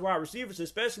Jaguars wide receivers,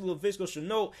 especially Laviska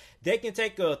Shenault, they can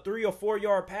take a 3 or 4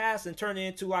 yard pass and turn it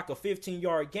into like a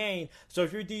 15-yard gain. So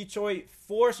if you're Detroit,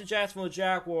 force the Jacksonville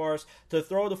Jaguars to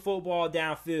throw the football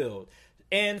downfield.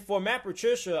 And for Matt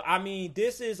Patricia, I mean,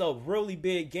 this is a really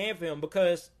big game for him,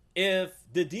 because if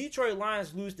the Detroit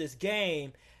Lions lose this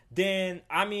game, then,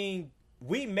 I mean,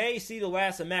 we may see the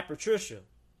last of Matt Patricia.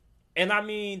 And, I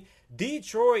mean,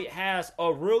 Detroit has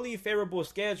a really favorable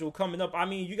schedule coming up. I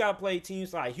mean, you got to play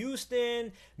teams like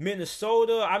Houston,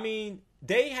 Minnesota. I mean,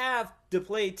 they have to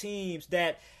play teams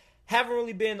that haven't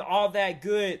really been all that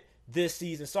good this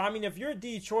season. So, I mean, if you're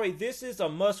Detroit, this is a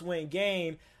must-win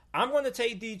game. I'm going to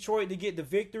take Detroit to get the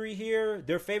victory here.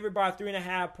 They're favored by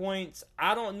 3.5 points.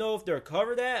 I don't know if they're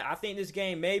covered that. I think this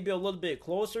game may be a little bit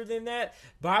closer than that.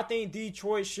 But I think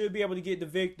Detroit should be able to get the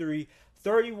victory.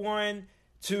 31-30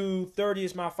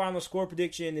 is my final score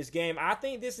prediction in this game. I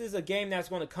think this is a game that's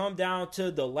going to come down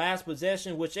to the last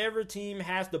possession. Whichever team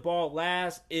has the ball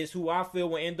last is who I feel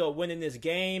will end up winning this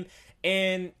game.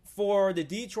 And for the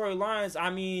Detroit Lions, I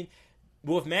mean,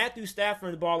 with Matthew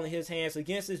Stafford the ball in his hands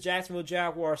against this Jacksonville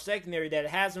Jaguars secondary that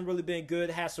hasn't really been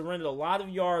good, has surrendered a lot of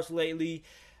yards lately,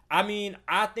 I mean,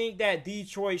 I think that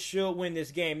Detroit should win this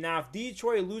game. Now, if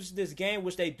Detroit loses this game,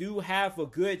 which they do have a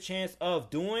good chance of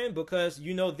doing, because,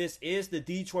 this is the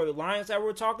Detroit Lions that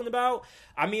we're talking about,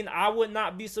 I mean, I would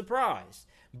not be surprised.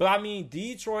 But, I mean,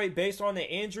 Detroit, based on the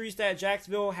injuries that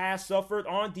Jacksonville has suffered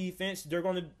on defense, they're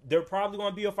probably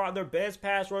going to be without their best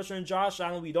pass rusher in Josh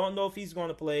Allen. We don't know if he's going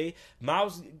to play.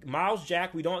 Miles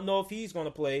Jack, we don't know if he's going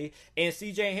to play. And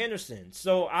C.J. Henderson.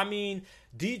 So, I mean,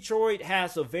 Detroit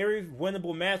has a very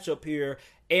winnable matchup here.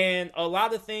 And a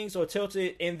lot of things are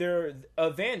tilted in their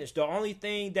advantage. The only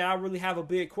thing that I really have a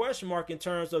big question mark in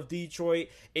terms of Detroit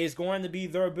is going to be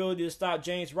their ability to stop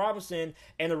James Robinson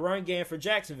and the run game for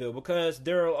Jacksonville, because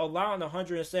they're allowing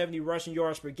 170 rushing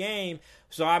yards per game.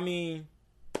 So, I mean,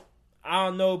 I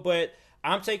don't know, but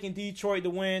I'm taking Detroit to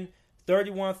win.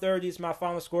 31-30 is my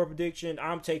final score prediction.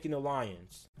 I'm taking the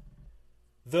Lions.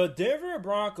 The Denver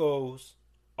Broncos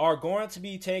are going to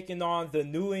be taking on the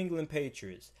New England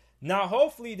Patriots. Now,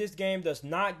 hopefully this game does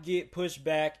not get pushed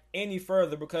back any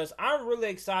further, because I'm really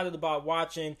excited about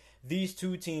watching these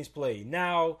two teams play.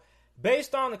 Now,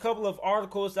 based on a couple of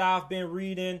articles that I've been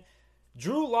reading,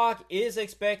 Drew Lock is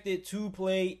expected to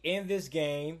play in this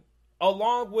game,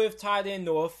 along with tight end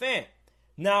Noah Fant.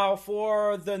 Now,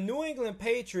 for the New England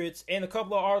Patriots, and a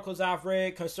couple of articles I've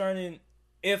read concerning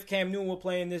if Cam Newton will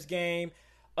play in this game,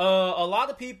 a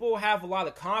lot of people have a lot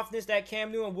of confidence that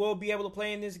Cam Newton will be able to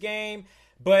play in this game.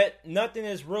 But nothing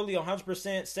is really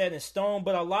 100% set in stone.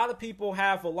 But a lot of people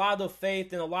have a lot of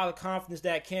faith and a lot of confidence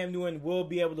that Cam Newton will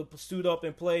be able to suit up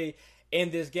and play in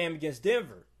this game against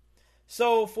Denver.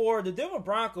 So for the Denver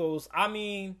Broncos, I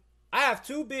mean, I have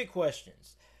two big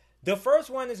questions. The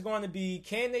first one is going to be,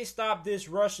 can they stop this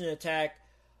rushing attack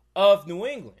of New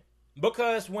England?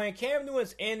 Because when Cam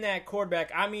Newton's in that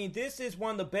quarterback, I mean, this is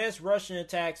one of the best rushing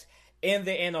attacks in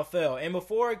the NFL. And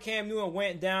before Cam Newton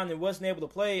went down and wasn't able to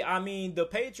play, I mean, the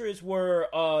Patriots were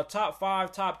top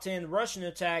 5, top 10 rushing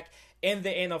attack in the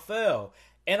NFL.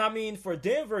 And I mean, for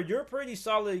Denver, you're pretty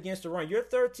solid against the run. You're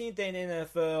 13th in the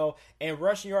NFL and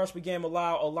rushing yards per game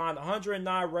allowed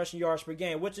 109 rushing yards per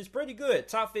game, which is pretty good,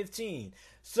 top 15.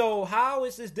 So how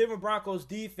is this Denver Broncos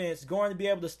defense going to be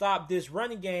able to stop this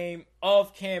running game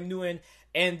of Cam Newton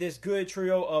and this good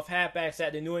trio of halfbacks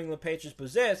that the New England Patriots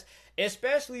possess,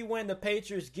 especially when the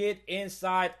Patriots get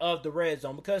inside of the red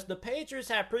zone? Because the Patriots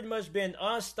have pretty much been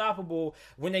unstoppable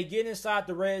when they get inside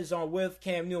the red zone with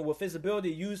Cam Newton, with his ability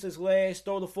to use his legs,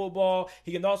 throw the football.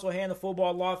 He can also hand the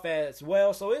football off as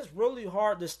well. So it's really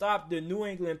hard to stop the New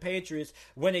England Patriots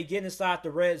when they get inside the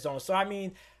red zone. So, I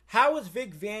mean, how is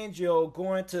Vic Fangio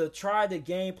going to try the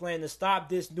game plan to stop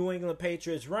this New England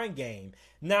Patriots run game?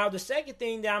 Now, the second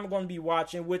thing that I'm going to be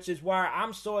watching, which is why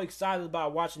I'm so excited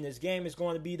about watching this game, is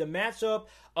going to be the matchup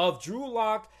of Drew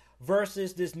Lock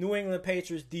versus this New England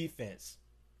Patriots defense.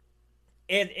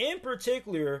 And in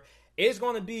particular, it's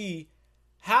going to be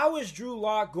how is Drew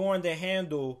Lock going to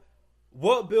handle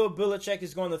what Bill Belichick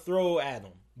is going to throw at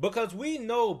him. Because we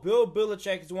know Bill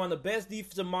Belichick is one of the best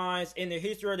defensive minds in the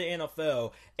history of the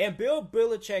NFL. And Bill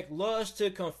Belichick loves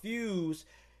to confuse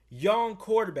young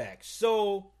quarterbacks.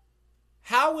 So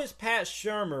how is Pat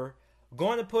Shurmur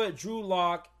going to put Drew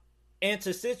Lock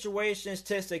into situations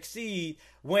to succeed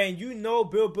when you know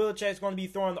Bill Belichick is going to be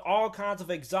throwing all kinds of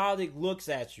exotic looks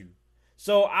at you?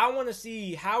 So I want to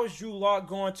see how is Drew Lock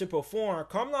going to perform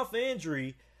coming off an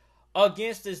injury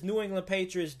against this New England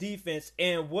Patriots defense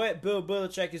and what Bill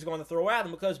Belichick is going to throw at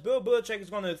him, because Bill Belichick is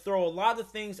going to throw a lot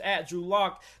of things at Drew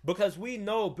Lock because we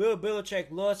know Bill Belichick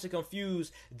loves to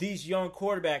confuse these young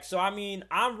quarterbacks. So, I mean,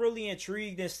 I'm really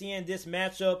intrigued in seeing this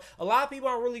matchup. A lot of people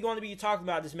aren't really going to be talking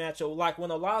about this matchup. Like, when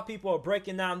a lot of people are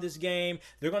breaking down this game,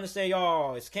 they're going to say,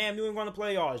 oh, is Cam Newton going to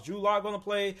play? Oh, is Drew Lock going to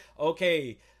play?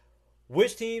 Okay,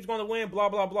 which team's going to win? Blah,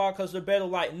 blah, blah, because they're better.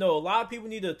 Like, no, a lot of people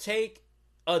need to take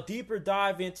a deeper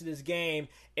dive into this game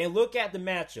and look at the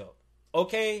matchup.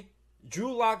 Okay,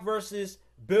 Drew Lock versus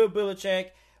Bill Belichick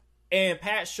and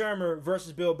Pat Shurmur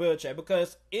versus Bill Belichick.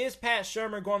 Because is Pat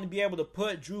Shurmur going to be able to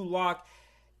put Drew Lock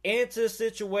into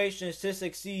situations to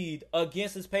succeed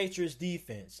against his Patriots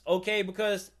defense? Okay,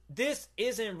 because this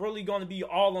isn't really going to be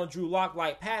all on Drew Lock.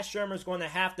 Like, Pat Shurmur is going to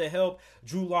have to help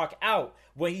Drew Lock out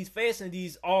when he's facing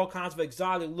these all kinds of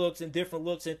exotic looks and different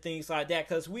looks and things like that.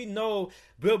 Because we know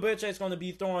Bill Belichick is going to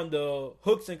be throwing the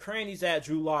hooks and crannies at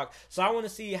Drew Lock. So I want to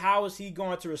see how is he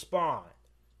going to respond.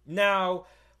 Now,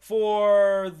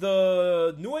 for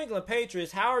the New England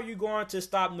Patriots, how are you going to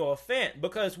stop Noah Fant?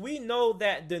 Because we know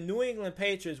that the New England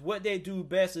Patriots, what they do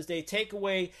best is they take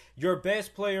away your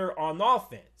best player on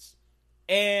offense.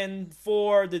 And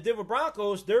for the Denver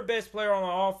Broncos, their best player on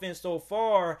the offense so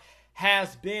far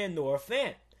has been Noah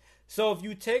Fant. So if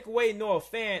you take away Noah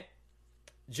Fant,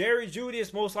 Jerry Jeudy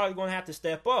is most likely going to have to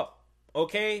step up.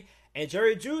 Okay? And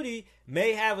Jerry Jeudy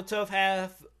may have a tough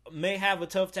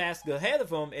task ahead of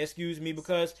him,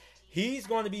 because he's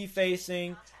going to be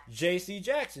facing J.C.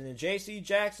 Jackson. And J.C.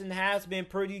 Jackson has been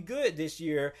pretty good this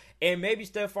year. And maybe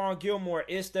Stephon Gilmore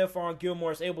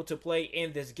is able to play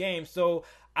in this game. So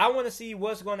I want to see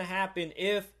what's going to happen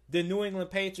if the New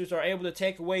England Patriots are able to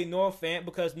take away Noah Fant,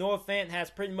 because Noah Fant has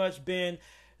pretty much been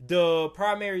the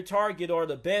primary target or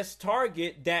the best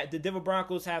target that the Denver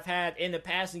Broncos have had in the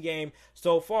passing game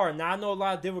so far. Now, I know a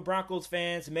lot of Denver Broncos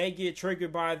fans may get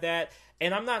triggered by that,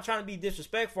 and I'm not trying to be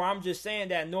disrespectful. I'm just saying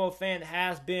that Noah Fant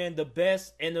has been the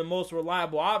best and the most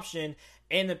reliable option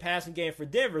in the passing game for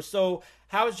Denver. So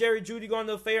how is Jerry Jeudy going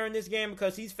to fare in this game?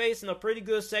 Because he's facing a pretty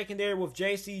good secondary with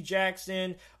J.C.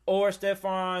 Jackson or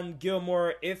Stephon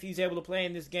Gilmore if he's able to play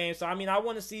in this game. So, I mean, I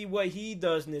want to see what he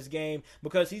does in this game,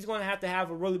 because he's going to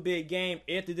have a really big game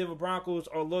if the Denver Broncos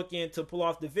are looking to pull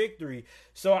off the victory.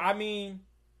 So, I mean,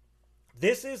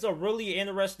 this is a really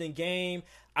interesting game.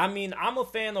 I mean, I'm a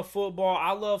fan of football.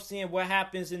 I love seeing what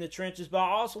happens in the trenches, but I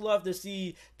also love to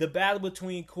see the battle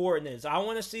between coordinators. I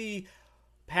want to see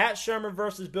Pat Shurmur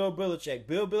versus Bill Belichick.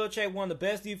 Bill Belichick, one of the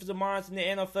best defensive minds in the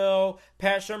NFL.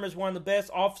 Pat Shurmur is one of the best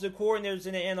offensive coordinators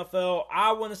in the NFL.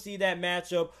 I want to see that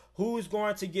matchup. Who's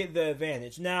going to get the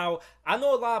advantage? Now, I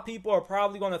know a lot of people are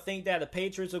probably going to think that the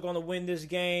Patriots are going to win this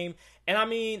game. And I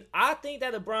mean, I think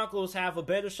that the Broncos have a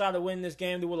better shot at winning this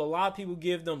game than what a lot of people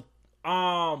give them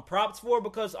props for.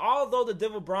 Because although the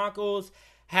Denver Broncos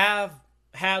have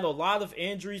had a lot of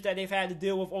injuries that they've had to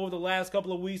deal with over the last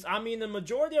couple of weeks, I mean, the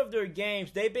majority of their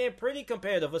games, they've been pretty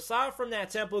competitive. Aside from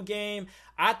that Temple game,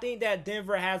 I think that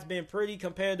Denver has been pretty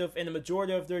competitive in the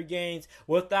majority of their games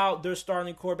without their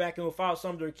starting quarterback and without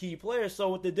some of their key players.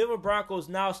 So with the Denver Broncos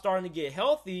now starting to get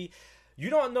healthy, you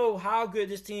don't know how good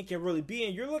this team can really be.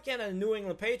 And you're looking at a New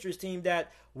England Patriots team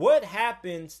that, what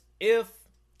happens if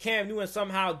Cam Newton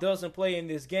somehow doesn't play in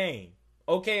this game?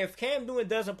 Okay, if Cam Newton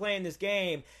doesn't play in this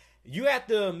game, you have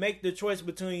to make the choice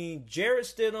between Jarrett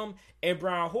Stidham and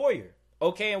Brian Hoyer.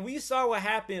 Okay, and we saw what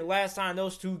happened last time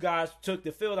those two guys took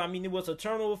the field. I mean, it was a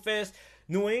turnover fest.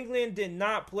 New England did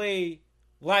not play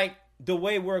like the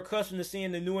way we're accustomed to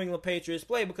seeing the New England Patriots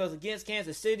play, because against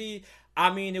Kansas City,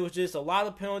 I mean, it was just a lot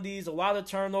of penalties, a lot of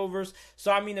turnovers.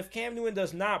 So, I mean, if Cam Newton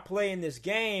does not play in this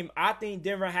game, I think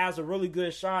Denver has a really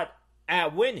good shot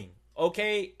at winning.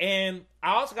 Okay, and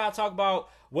I also got to talk about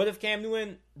what if Cam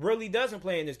Newton really doesn't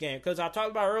play in this game, because I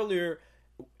talked about earlier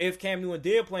if Cam Newton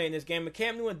did play in this game. If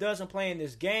Cam Newton doesn't play in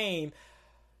this game,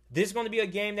 this is going to be a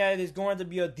game that is going to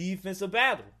be a defensive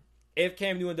battle if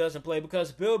Cam Newton doesn't play,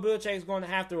 because Bill Belichick is going to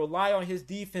have to rely on his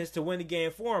defense to win the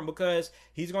game for him, because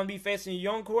he's going to be facing a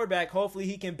young quarterback. Hopefully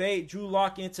he can bait Drew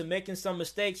Lock into making some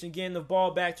mistakes and getting the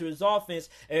ball back to his offense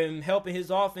and helping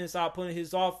his offense out, putting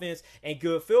his offense in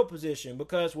good field position,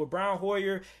 because with Brian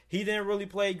Hoyer, he didn't really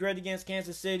play great against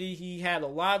Kansas City. He had a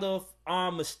lot of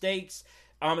mistakes,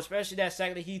 especially that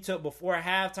sack that he took before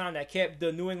halftime that kept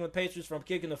the New England Patriots from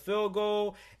kicking a field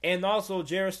goal. And also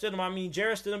Jarrett Stidham. I mean,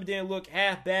 Jarrett Stidham didn't look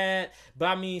half bad, but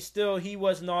I mean, still, he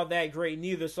wasn't all that great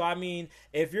neither. So, I mean,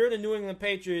 if you're the New England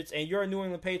Patriots and you're a New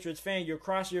England Patriots fan, you're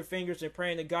crossing your fingers and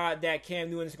praying to God that Cam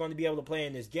Newton is going to be able to play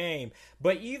in this game.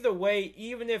 But either way,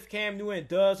 even if Cam Newton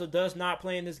does or does not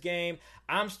play in this game,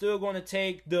 I'm still going to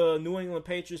take the New England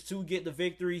Patriots to get the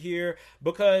victory here,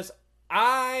 because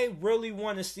I really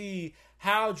want to see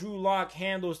how Drew Lock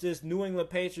handles this New England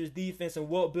Patriots defense and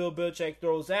what Bill Belichick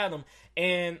throws at him.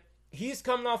 And he's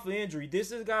coming off an injury.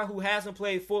 This is a guy who hasn't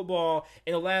played football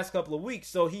in the last couple of weeks,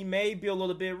 so he may be a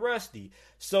little bit rusty.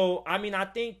 So, I mean, I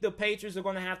think the Patriots are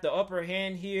going to have the upper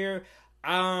hand here.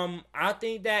 I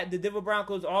think that the Denver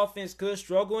Broncos offense could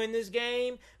struggle in this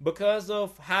game because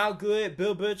of how good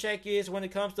Bill Belichick is when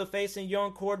it comes to facing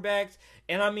young quarterbacks.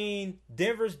 And I mean,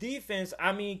 Denver's defense,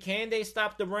 I mean, can they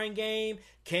stop the run game?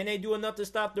 Can they do enough to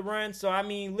stop the run? So, I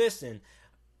mean, listen,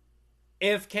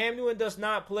 if Cam Newton does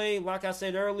not play, like I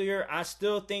said earlier, I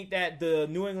still think that the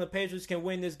New England Patriots can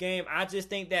win this game. I just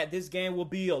think that this game will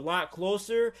be a lot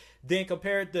closer than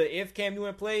compared to if Cam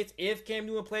Newton plays. If Cam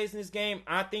Newton plays in this game,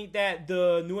 I think that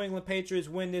the New England Patriots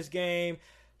win this game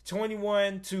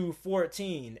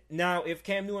 21-14. Now, if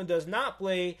Cam Newton does not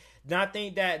play, then I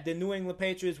think that the New England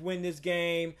Patriots win this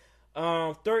game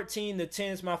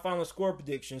 13-10 is my final score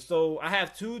prediction. So I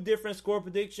have two different score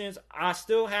predictions. I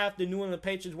still have the New England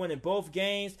Patriots winning both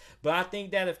games, but I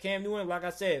think that if Cam Newton, like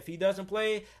I said, if he doesn't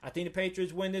play, I think the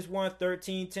Patriots win this one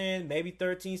 13-10, maybe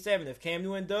 13-7. If Cam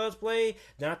Newton does play,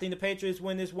 then I think the Patriots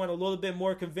win this one a little bit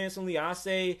more convincingly. I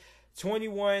say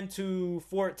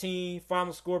 21-14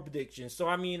 final score prediction. So,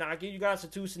 I mean, I give you guys the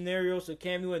two scenarios. If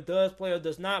Cam Newton does play or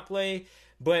does not play,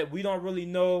 but we don't really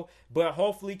know. But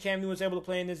hopefully Cam Newton's able to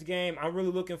play in this game. I'm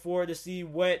really looking forward to see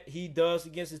what he does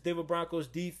against this Denver Broncos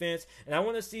defense. And I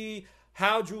want to see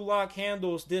how Drew Lock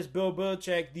handles this Bill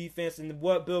Belichick defense and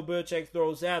what Bill Belichick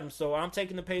throws at him. So I'm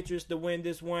taking the Patriots to win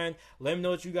this one. Let me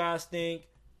know what you guys think.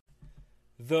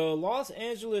 The Los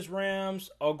Angeles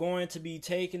Rams are going to be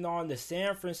taking on the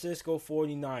San Francisco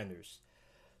 49ers.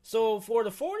 So for the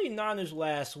 49ers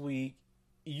last week,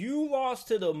 you lost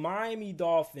to the Miami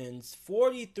Dolphins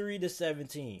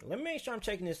 43-17. Let me make sure I'm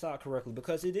checking this out correctly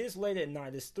because it is late at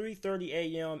night. It's 3:30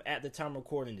 a.m. at the time of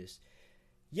recording this.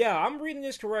 Yeah, I'm reading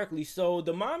this correctly. So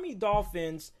the Miami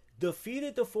Dolphins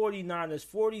defeated the 49ers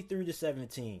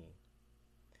 43-17.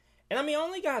 And I mean, I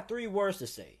only got three words to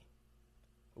say.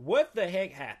 What the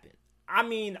heck happened? I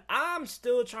mean, I'm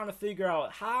still trying to figure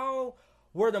out how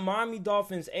were the Miami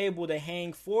Dolphins able to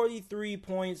hang 43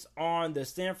 points on the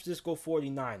San Francisco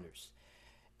 49ers.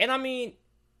 And I mean,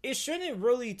 it shouldn't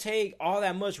really take all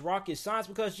that much rocket science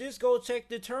because just go check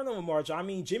the turnover margin. I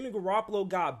mean, Jimmy Garoppolo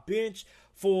got benched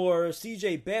for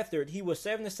CJ Beathard. He was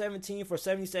 7-17 for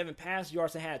 77 pass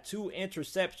yards and had 2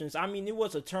 interceptions. I mean, it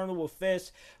was a turnover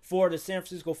fest for the San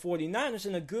Francisco 49ers,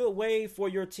 and a good way for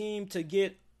your team to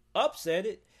get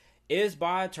upsetted is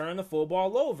by turning the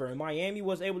football over. And Miami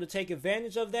was able to take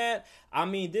advantage of that. I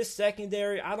mean, this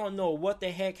secondary, I don't know what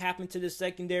the heck happened to this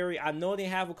secondary. I know they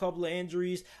have a couple of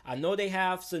injuries. I know they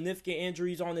have significant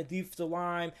injuries on the defensive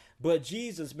line. But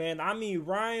Jesus, man, I mean,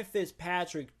 Ryan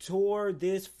Fitzpatrick tore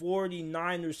this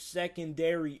 49ers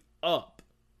secondary up.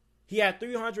 He had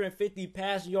 350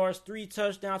 pass yards, 3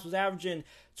 touchdowns, was averaging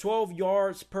 12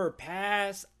 yards per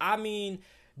pass. I mean,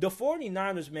 the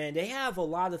 49ers, man, they have a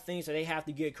lot of things that they have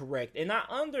to get correct. And I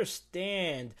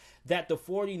understand that the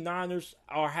 49ers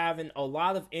are having a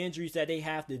lot of injuries that they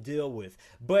have to deal with.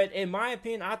 But in my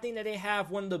opinion, I think that they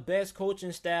have one of the best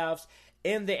coaching staffs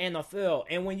in the NFL.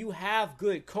 And when you have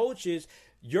good coaches,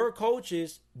 your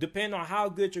coaches, depending on how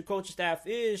good your coaching staff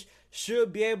is,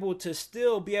 should be able to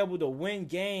still be able to win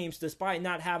games despite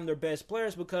not having their best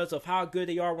players because of how good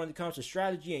they are when it comes to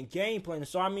strategy and game planning.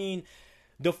 So, I mean,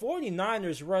 the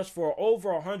 49ers rushed for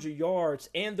over 100 yards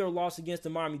in their loss against the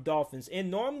Miami Dolphins. And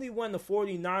normally when the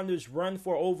 49ers run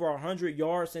for over 100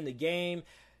 yards in the game,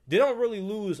 they don't really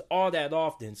lose all that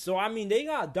often. So, I mean, they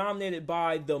got dominated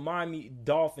by the Miami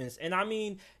Dolphins. And, I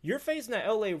mean, you're facing an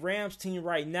LA Rams team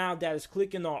right now that is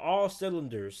clicking on all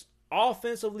cylinders,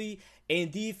 offensively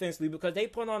and defensively, because they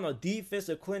put on a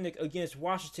defensive clinic against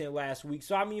Washington last week.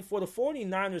 So, I mean, for the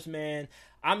 49ers, man,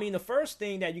 I mean, the first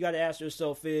thing that you got to ask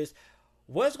yourself is,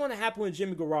 what's going to happen with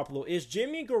Jimmy Garoppolo? Is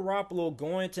Jimmy Garoppolo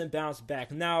going to bounce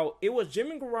back? Now, it was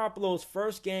Jimmy Garoppolo's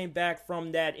first game back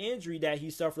from that injury that he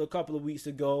suffered a couple of weeks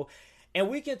ago. And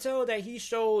we can tell that he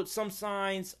showed some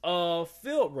signs of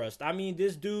field rust. I mean,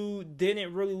 this dude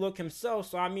didn't really look himself.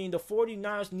 So, I mean, the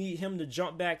 49ers need him to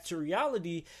jump back to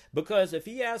reality, because if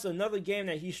he has another game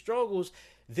that he struggles,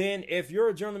 then if you're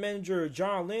a general manager,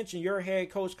 John Lynch, and your head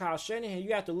coach, Kyle Shanahan,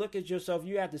 you have to look at yourself.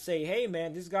 You have to say, hey,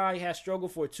 man, this guy has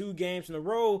struggled for 2 games in a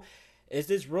row. Is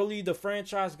this really the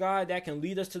franchise guy that can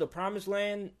lead us to the promised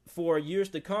land for years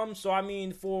to come? So, I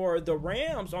mean, for the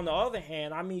Rams, on the other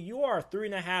hand, I mean, you are a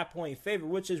 3.5-point favorite,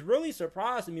 which is really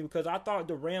surprising me because I thought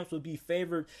the Rams would be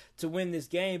favored to win this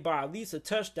game by at least a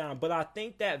touchdown. But I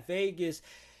think that Vegas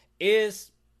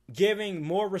is giving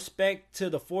more respect to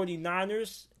the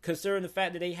 49ers, considering the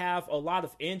fact that they have a lot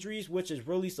of injuries, which is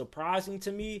really surprising to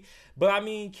me. But, I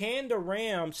mean, can the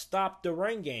Rams stop the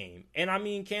run game? And, I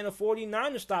mean, can the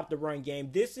 49ers stop the run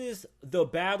game? This is the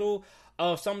battle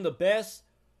of some of the best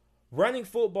running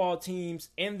football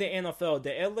teams in the NFL.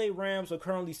 The LA Rams are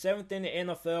currently 7th in the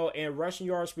NFL in rushing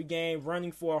yards per game,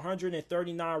 running for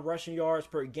 139 rushing yards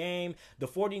per game. The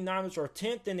 49ers are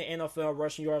 10th in the NFL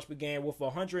rushing yards per game with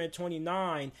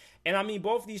 129. And, I mean,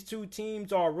 both these two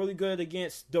teams are really good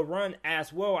against the run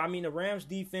as well. I mean, the Rams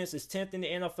defense is 10th in the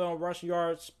NFL in rushing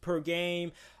yards per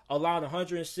game, allowed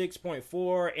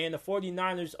 106.4, and the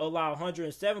 49ers allow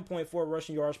 107.4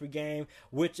 rushing yards per game,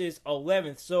 which is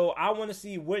 11th. So I want to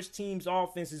see which team's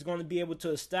offense is going to be able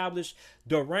to establish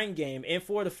the run game. And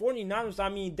for the 49ers, I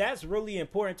mean, that's really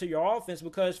important to your offense,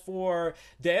 because for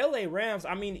the LA Rams,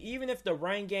 I mean, even if the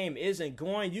run game isn't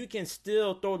going, you can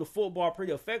still throw the football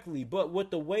pretty effectively. But with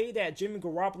the way that Jimmy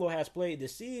Garoppolo has played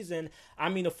this season, I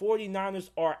mean, the 49ers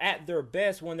are at their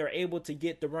best when they're able to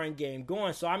get the run game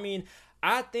going. So, I mean,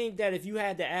 I think that if you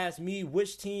had to ask me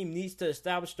which team needs to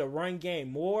establish the run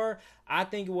game more, I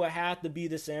think it would have to be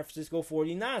the San Francisco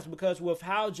 49ers, because with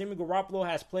how Jimmy Garoppolo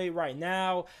has played right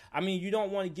now, I mean, you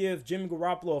don't want to give Jimmy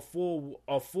Garoppolo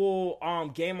a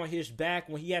full game on his back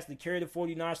when he has to carry the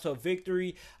 49ers to a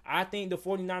victory. I think the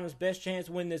 49ers' best chance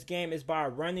to win this game is by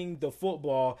running the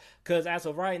football, because as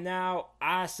of right now,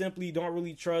 I simply don't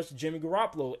really trust Jimmy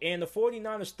Garoppolo. And the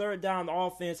 49ers' third down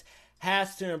offense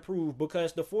has to improve,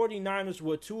 because the 49ers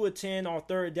were 2 of 10 on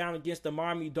third down against the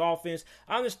Miami Dolphins.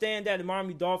 I understand that the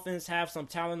Miami Dolphins have some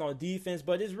talent on defense,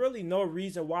 but there's really no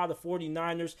reason why the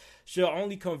 49ers should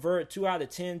only convert 2 out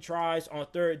of 10 tries on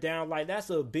third down. Like,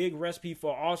 that's a big recipe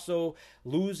for also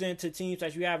losing to teams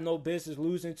that you have no business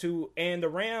losing to. And the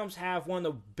Rams have one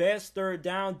of the best third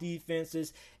down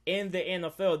defenses in the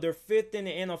NFL. They're 5th in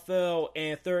the NFL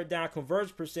in third down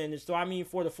conversion percentage. So, I mean,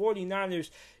 for the 49ers,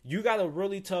 you got a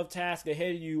really tough task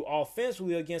ahead of you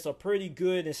offensively against a pretty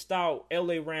good and stout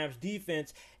LA Rams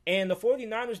defense. And the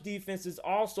 49ers defense is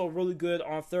also really good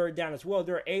on third down as well.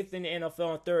 They're 8th in the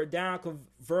NFL in third down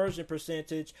conversion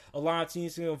percentage. A lot of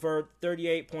teams can convert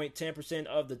 38.10%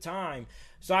 of the time.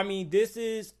 So, I mean, this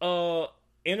is a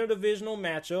interdivisional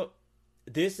matchup.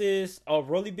 This is a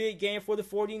really big game for the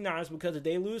 49ers, because if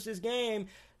they lose this game,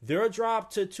 they'll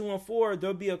drop to 2-4.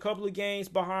 There'll be a couple of games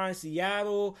behind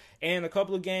Seattle and a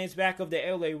couple of games back of the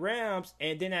LA Rams.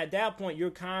 And then at that point, you're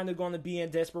kind of going to be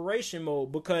in desperation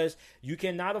mode, because you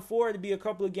cannot afford to be a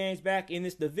couple of games back in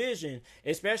this division,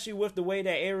 especially with the way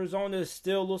that Arizona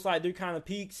still looks like they're kind of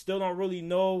peaked. Still don't really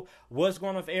know what's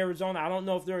going on with Arizona. I don't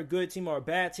know if they're a good team or a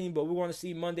bad team, but we're going to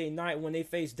see Monday night when they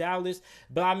face Dallas.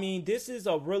 But, I mean, this is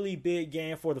a really big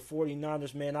game for the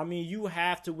 49ers, man. I mean, you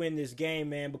have to win this game,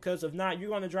 man, because if not, you're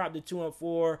going to drop to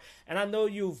 2-4. And I know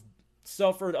you've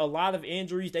suffered a lot of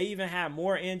injuries. They even had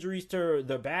more injuries to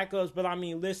the backups. But, I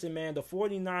mean, listen, man, the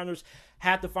 49ers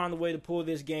have to find a way to pull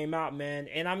this game out, man.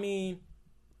 And, I mean,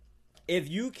 if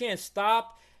you can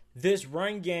stop this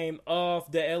run game of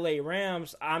the LA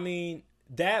Rams, I mean,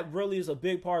 that really is a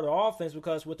big part of the offense,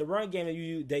 because with the run game,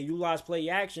 they utilize play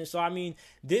action. So, I mean,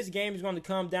 this game is going to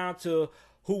come down to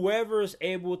whoever is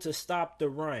able to stop the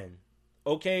run.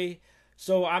 Okay?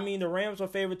 So, I mean, the Rams are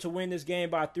favored to win this game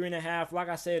by 3.5. Like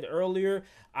I said earlier,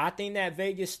 I think that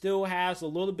Vegas still has a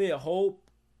little bit of hope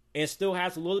and still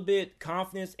has a little bit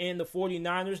confidence in the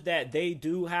 49ers that they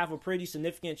do have a pretty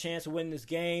significant chance of winning this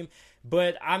game.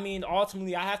 But, I mean,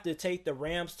 ultimately, I have to take the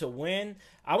Rams to win.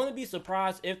 I wouldn't be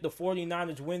surprised if the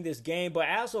 49ers win this game. But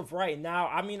as of right now,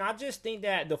 I mean, I just think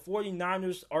that the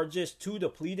 49ers are just too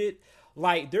depleted.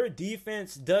 Like, their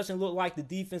defense doesn't look like the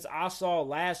defense I saw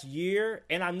last year.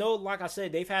 And I know, like I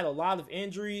said, they've had a lot of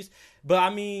injuries. But, I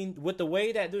mean, with the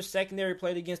way that their secondary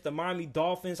played against the Miami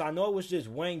Dolphins, I know it was just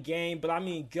one game. But, I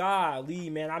mean, golly,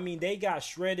 man. I mean, they got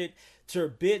shredded to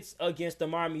bits against the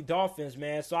Miami Dolphins,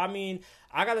 man. So, I mean,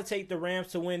 I got to take the Rams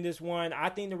to win this one. I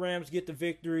think the Rams get the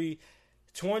victory.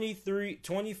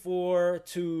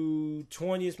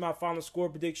 24-20 is my final score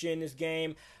prediction in this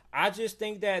game. I just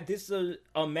think that this is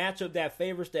a matchup that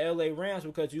favors the LA Rams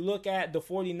because you look at the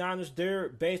 49ers, they're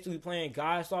basically playing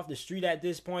guys off the street at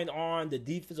this point on the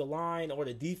defensive line or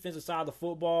the defensive side of the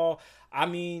football. I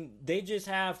mean, they just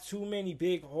have too many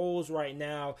big holes right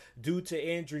now due to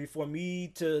injury for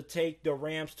me to take the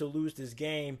Rams to lose this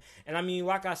game. And I mean,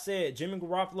 like I said, Jimmy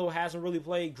Garoppolo hasn't really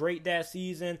played great that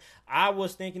season. I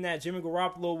was thinking that Jimmy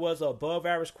Garoppolo was an above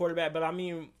average quarterback, but I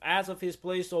mean, as of his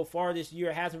play so far this year,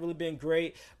 it hasn't really been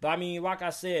great. But I mean, like I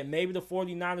said, maybe the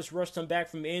 49ers rushed him back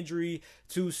from injury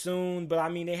too soon, but I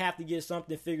mean, they have to get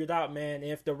something figured out, man.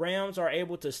 And if the Rams are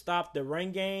able to stop the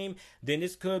run game, then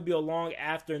this could be a long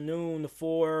afternoon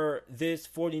for this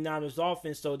 49ers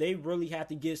offense. So they really have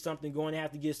to get something going. They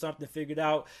have to get something figured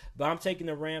out. But I'm taking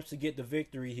the Rams to get the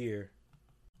victory here.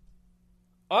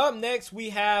 Up next,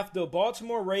 we have the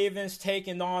Baltimore Ravens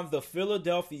taking on the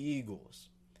Philadelphia Eagles.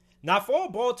 Now, for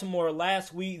Baltimore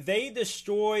last week, they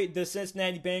destroyed the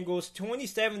Cincinnati Bengals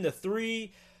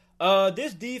 27-3.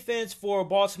 This defense for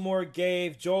Baltimore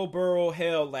gave Joe Burrow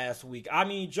hell last week. I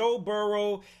mean, Joe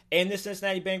Burrow and the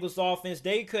Cincinnati Bengals offense,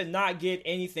 they could not get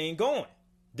anything going.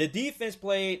 The defense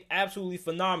played absolutely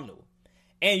phenomenal.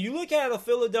 And you look at a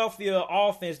Philadelphia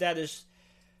offense that is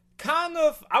kind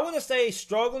of, I wouldn't say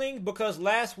struggling because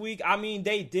last week, I mean,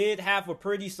 they did have a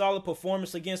pretty solid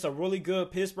performance against a really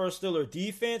good Pittsburgh Steelers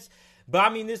defense. But I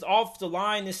mean, this offensive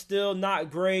line is still not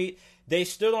great. They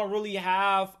still don't really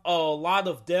have a lot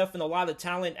of depth and a lot of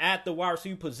talent at the wide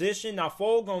receiver position. Now,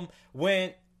 Fulgham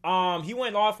went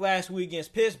off last week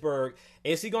against Pittsburgh.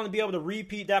 Is he going to be able to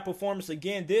repeat that performance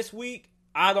again this week?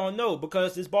 I don't know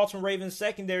because this Baltimore Ravens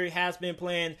secondary has been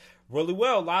playing really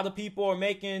well. A lot of people are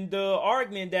making the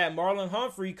argument that Marlon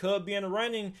Humphrey could be in the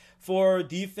running for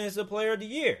Defensive Player of the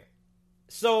Year.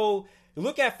 So,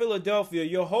 look at Philadelphia.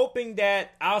 You're hoping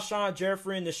that Alshon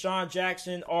Jeffrey and Deshaun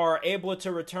Jackson are able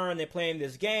to return and play in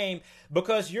this game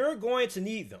because you're going to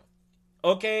need them.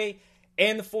 Okay?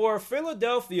 And for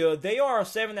Philadelphia, they are a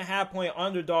 7.5 point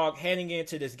underdog heading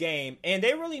into this game. And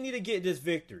they really need to get this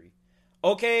victory.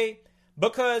 Okay?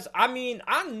 Because, I mean,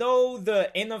 I know the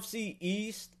NFC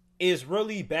East is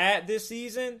really bad this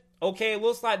season. Okay, it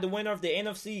looks like the winner of the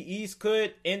NFC East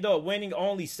could end up winning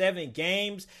only 7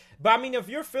 games. But, I mean, if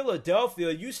you're Philadelphia,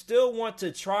 you still want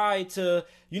to try to,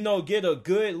 get a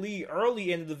good lead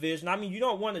early in the division. I mean, you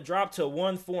don't want to drop to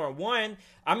 1-4-1.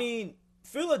 I mean,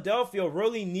 Philadelphia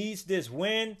really needs this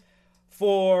win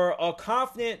for a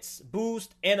confidence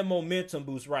boost and a momentum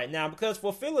boost right now. Because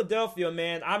for Philadelphia,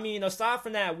 man, I mean, aside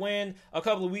from that win a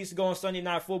couple of weeks ago on Sunday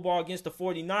Night Football against the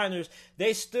 49ers,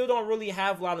 they still don't really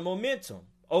have a lot of momentum.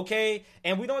 Okay?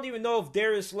 And we don't even know if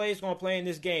Darius Slay's going to play in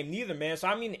this game neither, man. So,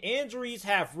 I mean, injuries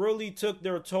have really took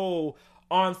their toll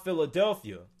on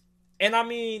Philadelphia. And, I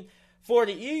mean, for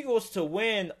the Eagles to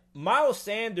win, Miles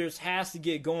Sanders has to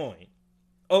get going.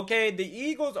 Okay? The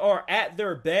Eagles are at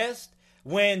their best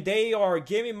when they are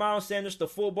giving Miles Sanders the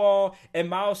football and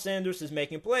Miles Sanders is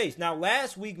making plays. Now,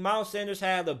 last week, Miles Sanders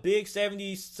had a big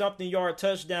 70-something yard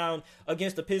touchdown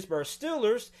against the Pittsburgh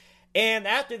Steelers. And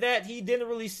after that, he didn't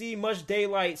really see much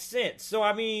daylight since. So,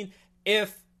 I mean,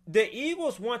 if the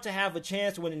Eagles want to have a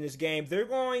chance winning this game, they're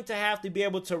going to have to be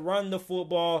able to run the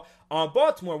football on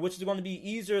Baltimore, which is going to be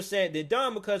easier said than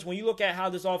done because when you look at how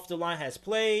this offensive line has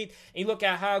played and you look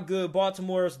at how good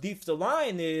Baltimore's defensive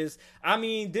line is, I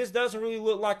mean, this doesn't really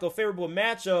look like a favorable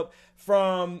matchup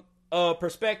from a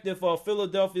perspective of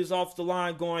Philadelphia's offensive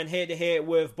line going head-to-head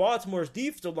with Baltimore's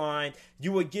defensive line.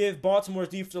 You would give Baltimore's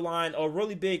defensive line a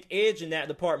really big edge in that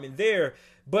department there.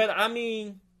 But, I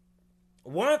mean,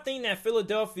 one thing that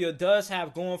Philadelphia does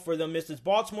have going for them is this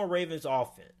Baltimore Ravens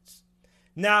offense.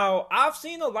 Now, I've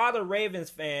seen a lot of Ravens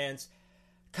fans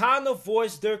kind of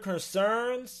voice their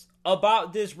concerns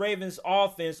about this Ravens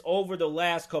offense over the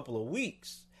last couple of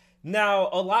weeks. Now,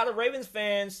 a lot of Ravens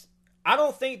fans I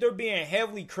don't think they're being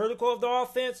heavily critical of the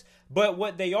offense, but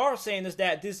what they are saying is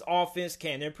that this offense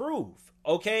can improve.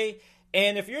 Okay?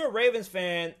 And if you're a Ravens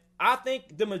fan, I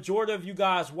think the majority of you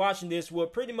guys watching this will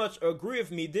pretty much agree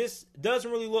with me. This doesn't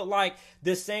really look like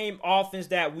the same offense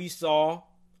that we saw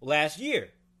last year.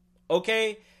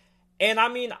 Okay? And I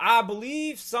mean, I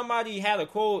believe somebody had a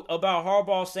quote about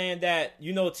Harbaugh saying that,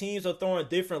 teams are throwing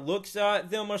different looks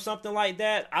at them or something like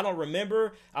that. I don't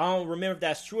remember if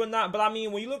that's true or not. But I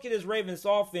mean, when you look at this Ravens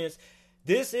offense,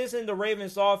 this isn't the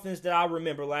Ravens offense that I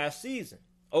remember last season.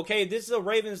 Okay, this is a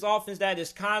Ravens offense that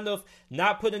is kind of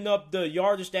not putting up the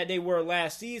yardage that they were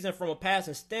last season from a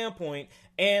passing standpoint.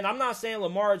 And I'm not saying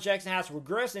Lamar Jackson has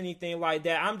regressed anything like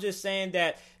that. I'm just saying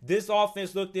that this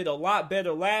offense looked a lot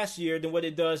better last year than what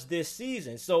it does this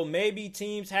season. So maybe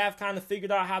teams have kind of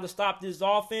figured out how to stop this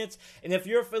offense. And if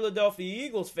you're a Philadelphia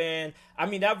Eagles fan, I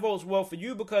mean, that votes well for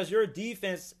you because your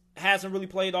defense hasn't really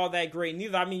played all that great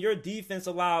neither. I mean, your defense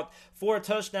allowed 4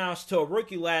 touchdowns to a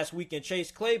rookie last week in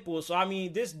Chase Claypool. So, I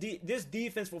mean, this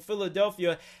defense for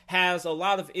Philadelphia has a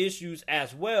lot of issues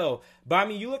as well. But, I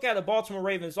mean, you look at the Baltimore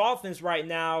Ravens offense right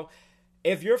now,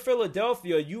 if you're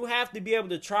Philadelphia, you have to be able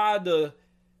to try to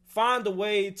find a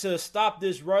way to stop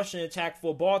this rushing attack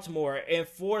for Baltimore and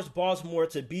force Baltimore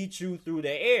to beat you through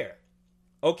the air.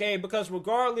 Okay? Because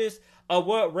regardless of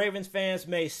what Ravens fans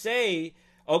may say,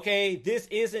 okay, this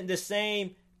isn't the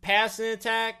same passing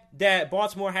attack that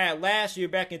Baltimore had last year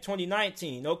back in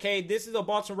 2019. Okay, this is a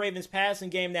Baltimore Ravens passing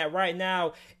game that right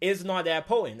now is not that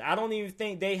potent. I don't even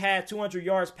think they had 200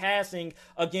 yards passing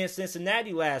against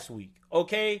Cincinnati last week.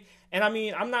 Okay, and I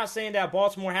mean, I'm not saying that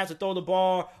Baltimore has to throw the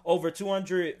ball over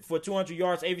 200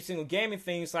 yards every single game and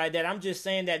things like that. I'm just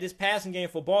saying that this passing game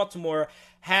for Baltimore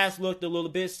has looked a little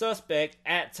bit suspect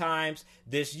at times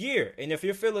this year. And if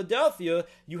you're Philadelphia,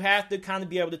 you have to kind of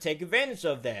be able to take advantage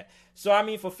of that. So, I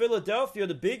mean, for Philadelphia,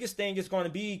 the biggest thing is going to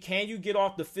be, can you get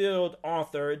off the field on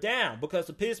third down? Because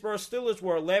the Pittsburgh Steelers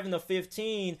were 11 of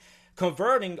 15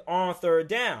 converting on third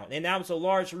down. And that was a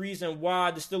large reason why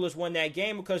the Steelers won that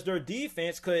game, because their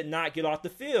defense could not get off the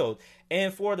field.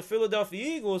 And for the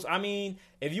Philadelphia Eagles, I mean,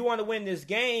 if you want to win this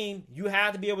game, you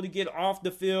have to be able to get off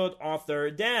the field on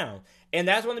third down. And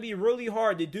that's going to be really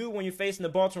hard to do when you're facing the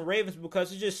Baltimore Ravens, because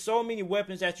there's just so many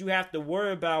weapons that you have to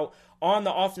worry about on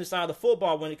the offensive side of the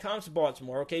football when it comes to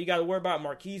Baltimore. Okay, you got to worry about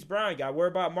Marquise Brown. You got to worry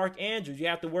about Mark Andrews. You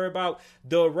have to worry about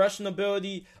the rushing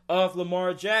ability of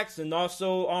Lamar Jackson,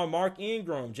 also on Mark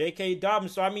Ingram, J.K.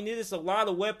 Dobbins. So, I mean, it is a lot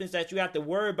of weapons that you have to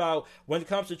worry about when it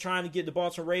comes to trying to get the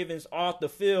Baltimore Ravens off the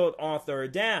field on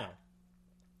third down.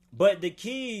 But the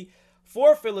key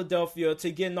for Philadelphia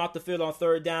to getting off the field on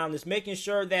third down is making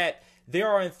sure that they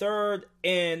are in third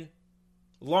and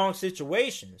long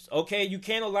situations. Okay, you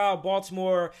can't allow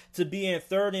Baltimore to be in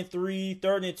 3rd and 3,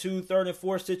 3rd and 2, 3rd and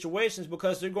 4 situations,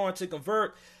 because they're going to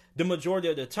convert the majority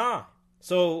of the time.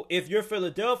 So if you're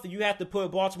Philadelphia, you have to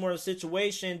put Baltimore in a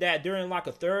situation that during like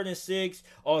a 3rd and 6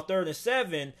 or 3rd and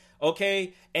 7,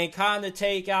 okay, and kind of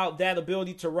take out that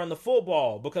ability to run the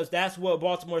football, because that's what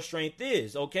Baltimore's strength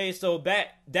is, okay? So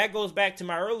that goes back to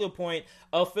my earlier point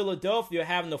of Philadelphia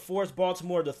having to force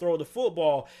Baltimore to throw the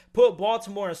football, put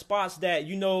Baltimore in spots that,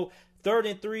 3rd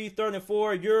and 3, 3rd and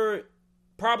 4, you're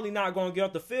probably not going to get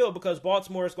off the field, because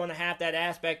Baltimore is going to have that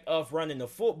aspect of running the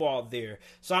football there.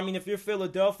 So, I mean, if you're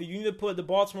Philadelphia, you need to put the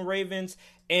Baltimore Ravens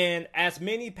in as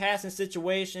many passing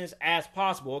situations as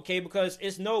possible, okay? Because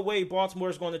it's no way Baltimore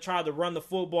is going to try to run the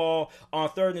football on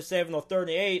 3rd and 7 or 3rd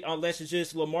and 8 unless it's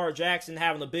just Lamar Jackson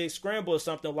having a big scramble or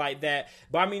something like that.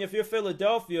 But, I mean, if you're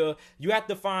Philadelphia, you have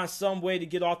to find some way to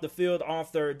get off the field on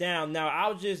third down. Now, I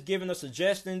was just giving a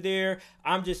suggestion there.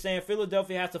 I'm just saying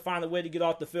Philadelphia has to find a way to get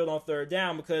off the field on third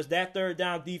down, because that third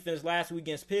down defense last week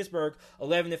against Pittsburgh,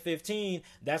 11 to 15,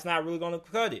 that's not really going to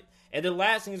cut it. And the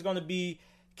last thing is going to be,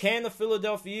 can the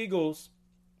Philadelphia Eagles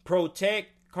protect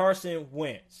Carson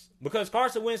Wentz? Because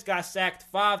Carson Wentz got sacked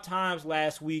 5 times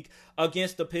last week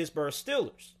against the Pittsburgh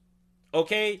Steelers.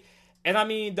 Okay? And I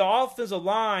mean, the offensive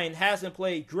line hasn't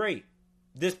played great.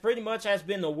 This pretty much has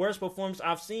been the worst performance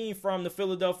I've seen from the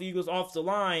Philadelphia Eagles offensive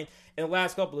line in the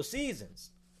last couple of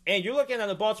seasons. And you're looking at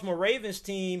the Baltimore Ravens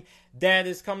team that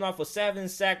is coming off a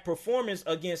 7-sack performance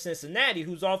against Cincinnati,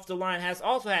 whose offensive line has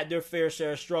also had their fair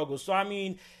share of struggles. So, I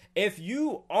mean, if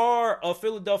you are a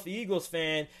Philadelphia Eagles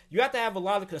fan, you have to have a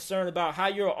lot of concern about how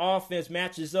your offense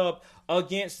matches up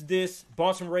against this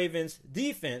Baltimore Ravens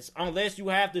defense, unless you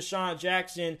have Deshaun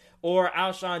Jackson or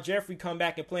Alshon Jeffrey come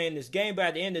back and play in this game. But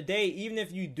at the end of the day, even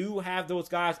if you do have those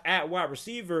guys at wide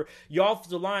receiver, your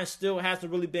offensive line still hasn't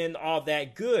really been all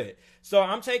that good. So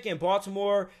I'm taking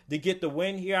Baltimore to get the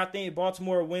win here. I think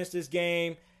Baltimore wins this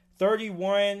game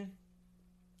 31-27.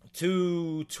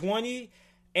 to 20.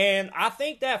 And I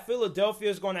think that Philadelphia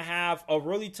is going to have a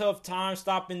really tough time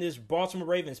stopping this Baltimore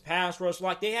Ravens pass rush.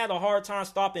 Like they had a hard time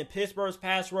stopping Pittsburgh's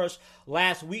pass rush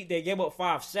last week. They gave up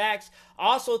 5 sacks. I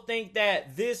also think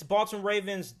that this Baltimore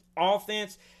Ravens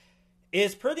offense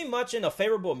is pretty much in a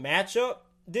favorable matchup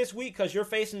this week because you're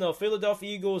facing the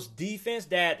Philadelphia Eagles defense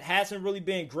that hasn't really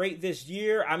been great this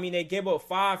year. I mean, they gave up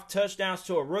 5 touchdowns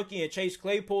to a rookie and Chase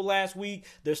Claypool last week.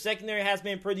 Their secondary has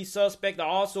been pretty suspect. I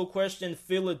also question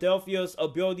Philadelphia's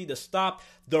ability to stop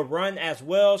the run as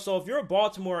well. So if you're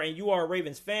Baltimore and you are a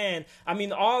Ravens fan, I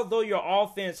mean, although your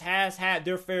offense has had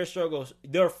their fair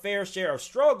share of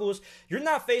struggles, you're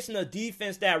not facing a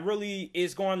defense that really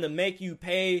is going to make you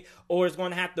pay or is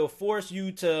going to have to force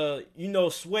you to,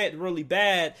 sweat really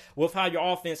bad with how your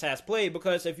offense has played.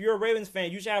 Because if you're a Ravens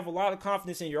fan, you should have a lot of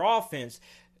confidence in your offense.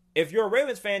 If you're a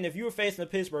Ravens fan, if you were facing the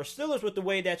Pittsburgh Steelers with the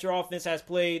way that your offense has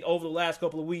played over the last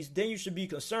couple of weeks, then you should be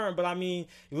concerned. But I mean,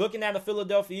 you're looking at the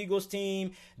Philadelphia Eagles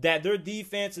team that their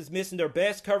defense is missing their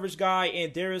best coverage guy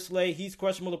in Darius Slay. He's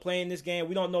questionable to play in this game.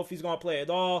 We don't know if he's going to play at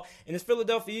all. And this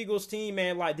Philadelphia Eagles team,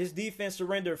 man, like this defense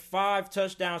surrendered 5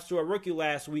 touchdowns to a rookie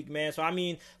last week, man. So I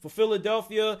mean, for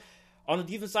Philadelphia, on the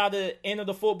defense side of the end of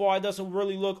the football, it doesn't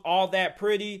really look all that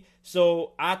pretty.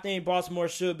 So I think Baltimore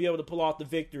should be able to pull off the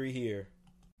victory here.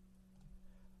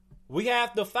 We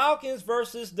have the Falcons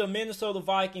versus the Minnesota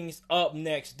Vikings up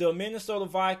next. The Minnesota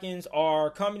Vikings are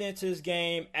coming into this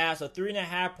game as a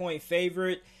 3.5-point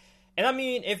favorite. And I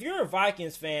mean, if you're a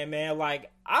Vikings fan, man, like,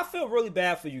 I feel really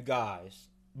bad for you guys.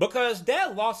 Because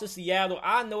that loss to Seattle,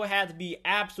 I know it had to be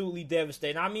absolutely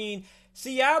devastating. I mean,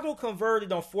 Seattle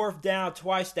converted on 4th down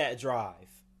twice that drive.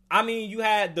 I mean, you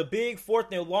had the big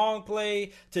 4th and long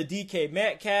play to DK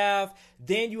Metcalf.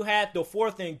 Then you had the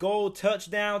 4th and goal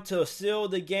touchdown to seal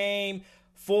the game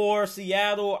for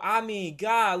Seattle. I mean,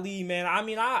 golly, man. I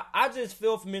mean, I just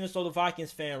feel for Minnesota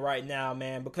Vikings fan right now,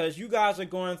 man, because you guys are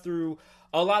going through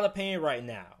a lot of pain right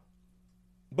now.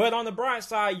 But on the bright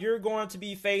side, you're going to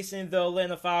be facing the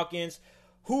Atlanta Falcons,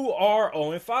 who are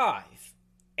 0-5.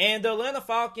 And the Atlanta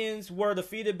Falcons were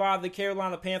defeated by the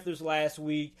Carolina Panthers last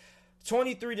week,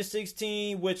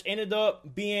 23-16, which ended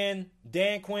up being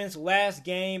Dan Quinn's last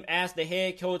game as the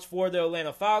head coach for the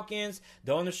Atlanta Falcons.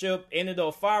 The ownership ended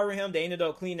up firing him. They ended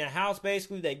up cleaning the house,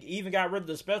 basically. They even got rid of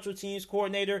the special teams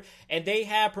coordinator, and they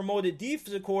had promoted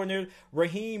defensive coordinator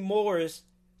Raheem Morris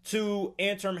to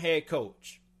interim head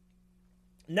coach.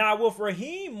 Now, with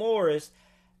Raheem Morris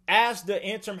as the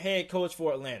interim head coach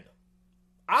for Atlanta,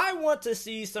 I want to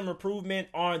see some improvement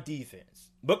on defense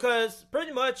because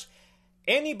pretty much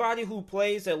anybody who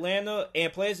plays Atlanta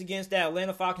and plays against that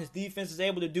Atlanta Falcons defense is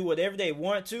able to do whatever they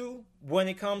want to when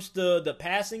it comes to the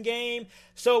passing game.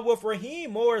 So with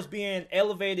Raheem Morris being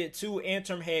elevated to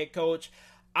interim head coach,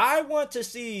 I want to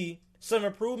see some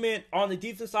improvement on the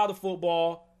defensive side of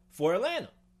football for Atlanta.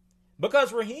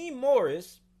 Because Raheem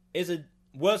Morris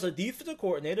was a defensive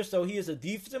coordinator, so he is a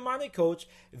defensive-minded coach.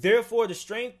 Therefore, the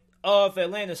strength of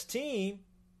Atlanta's team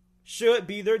should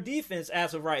be their defense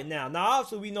as of right now. Now,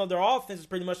 obviously, we know their offense is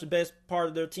pretty much the best part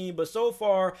of their team, but so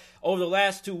far, over the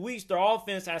last 2 weeks, their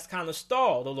offense has kind of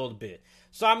stalled a little bit.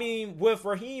 So, I mean, with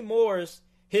Raheem Morris,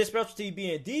 his specialty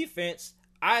being defense,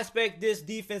 I expect this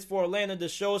defense for Atlanta to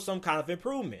show some kind of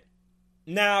improvement.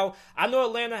 Now, I know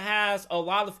Atlanta has a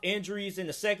lot of injuries in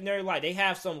the secondary. Like, they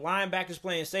have some linebackers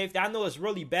playing safety. I know it's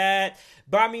really bad,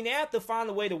 but, I mean, they have to find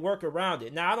a way to work around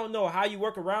it. Now, I don't know how you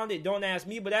work around it. Don't ask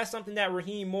me, but that's something that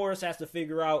Raheem Morris has to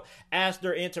figure out as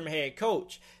their interim head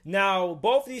coach. Now,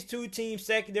 both of these two teams'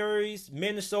 secondaries,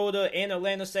 Minnesota and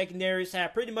Atlanta secondaries,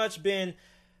 have pretty much been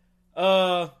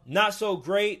not so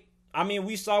great. I mean,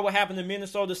 we saw what happened to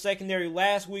Minnesota secondary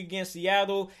last week against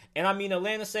Seattle. And I mean,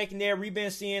 Atlanta secondary, we've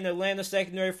been seeing Atlanta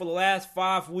secondary for the last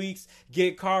 5 weeks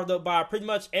get carved up by pretty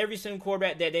much every single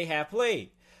quarterback that they have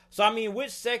played. So, I mean,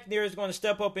 which secondary is going to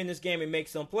step up in this game and make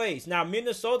some plays? Now,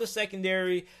 Minnesota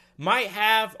secondary might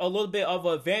have a little bit of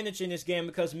an advantage in this game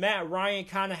because Matt Ryan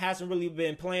kind of hasn't really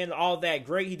been playing all that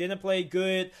great. He didn't play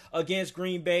good against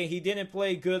Green Bay. He didn't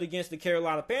play good against the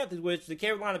Carolina Panthers, which the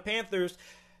Carolina Panthers,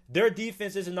 their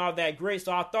defense isn't all that great,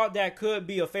 so I thought that could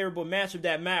be a favorable matchup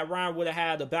that Matt Ryan would have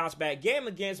had a bounce-back game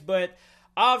against, but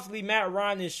obviously Matt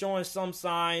Ryan is showing some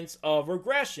signs of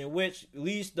regression, which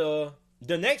leads the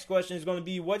next question is going to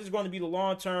be, what is going to be the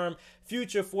long-term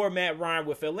future for Matt Ryan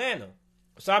with Atlanta?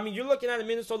 So, I mean, you're looking at the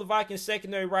Minnesota Vikings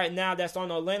secondary right now that's on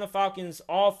the Atlanta Falcons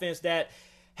offense that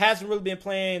hasn't really been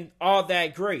playing all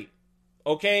that great,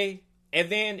 okay? And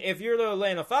then if you're the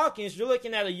Atlanta Falcons, you're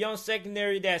looking at a young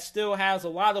secondary that still has a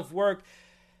lot of work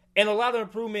and a lot of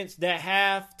improvements that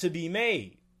have to be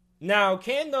made. Now,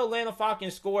 can the Atlanta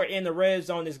Falcons score in the red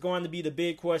zone is going to be the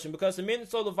big question, because the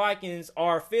Minnesota Vikings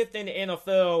are 5th in the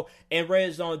NFL in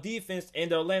red zone defense, and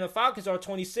the Atlanta Falcons are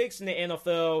 26th in the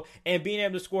NFL and being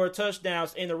able to score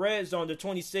touchdowns in the red zone. The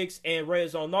 26th in red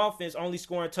zone offense, only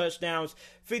scoring touchdowns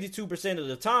 52% of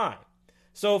the time.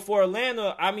 So for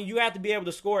Atlanta, I mean, you have to be able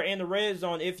to score in the red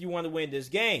zone if you want to win this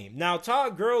game. Now,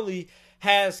 Todd Gurley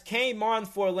has came on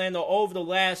for Atlanta over the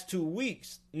last 2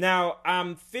 weeks. Now,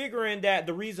 I'm figuring that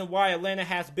the reason why Atlanta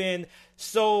has been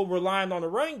so reliant on the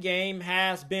run game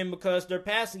has been because their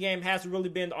passing game hasn't really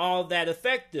been all that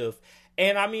effective.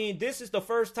 And I mean, this is the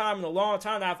first time in a long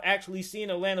time that I've actually seen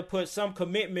Atlanta put some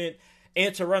commitment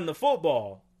into running the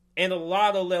football. And a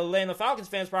lot of Atlanta Falcons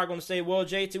fans are probably going to say, well,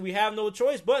 JT, we have no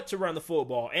choice but to run the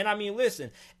football. And I mean,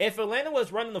 listen, if Atlanta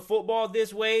was running the football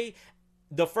this way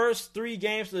the first 3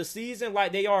 games of the season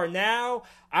like they are now,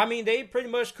 I mean, they pretty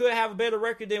much could have a better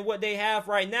record than what they have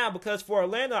right now, because for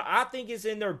Atlanta, I think it's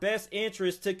in their best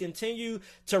interest to continue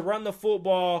to run the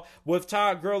football with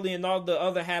Todd Gurley and all the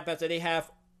other halfbacks that they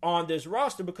have on this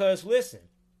roster, because listen,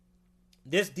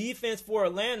 this defense for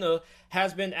Atlanta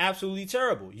has been absolutely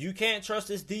terrible. You can't trust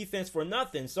this defense for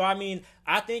nothing. So, I mean,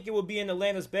 I think it would be in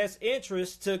Atlanta's best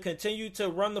interest to continue to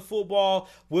run the football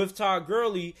with Todd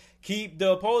Gurley, keep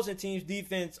the opposing team's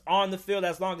defense on the field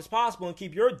as long as possible, and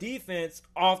keep your defense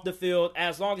off the field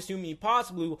as long as humanly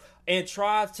possible, and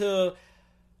try to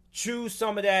choose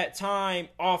some of that time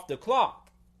off the clock.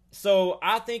 So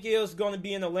I think it was going to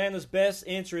be in Atlanta's best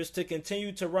interest to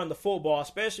continue to run the football,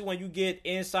 especially when you get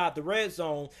inside the red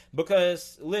zone.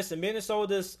 Because, listen,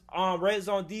 Minnesota's red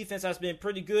zone defense has been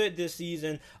pretty good this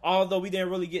season, although we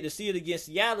didn't really get to see it against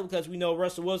Seattle because we know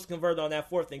Russell Wilson converted on that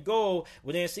 4th and goal.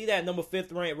 We didn't see that number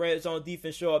 5th ranked red zone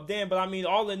defense show up then. But, I mean,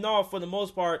 all in all, for the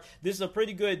most part, this is a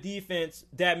pretty good defense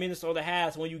that Minnesota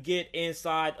has when you get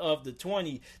inside of the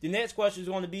 20. The next question is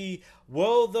going to be,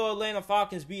 will the Atlanta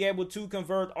Falcons be able to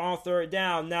convert on 3rd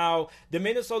down? Now, the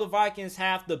Minnesota Vikings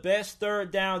have the best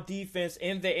 3rd down defense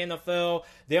in the NFL.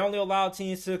 They only allow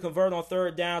teams to convert on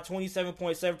 3rd down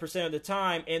 27.7% of the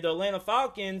time. And the Atlanta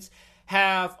Falcons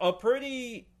have a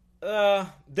pretty,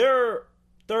 their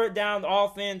 3rd down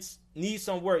offense needs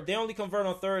some work. They only convert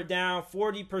on 3rd down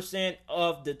 40%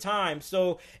 of the time.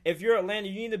 So if you're Atlanta,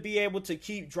 you need to be able to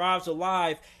keep drives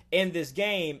alive in this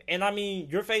game. And I mean,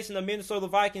 you're facing the Minnesota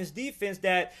Vikings defense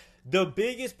that the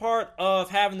biggest part of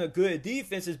having a good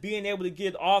defense is being able to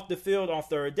get off the field on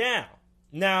 3rd down.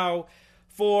 Now,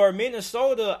 for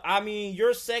Minnesota, I mean,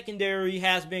 your secondary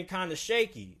has been kind of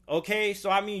shaky, okay? So,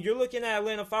 I mean, you're looking at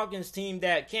Atlanta Falcons team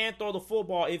that can throw the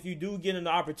football if you do get an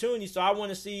opportunity. So, I want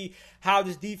to see how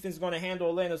this defense is going to handle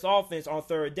Atlanta's offense on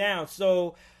 3rd down.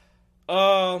 So,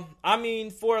 I mean,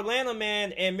 for Atlanta,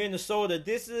 man, and Minnesota,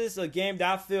 this is a game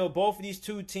that I feel both of these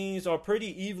two teams are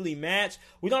pretty evenly matched.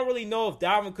 We don't really know if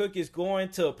Dalvin Cook is going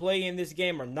to play in this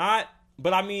game or not.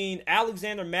 But, I mean,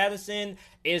 Alexander Mattison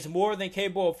is more than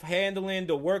capable of handling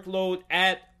the workload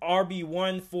at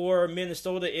RB1 for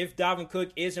Minnesota if Dalvin Cook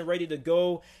isn't ready to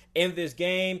go in this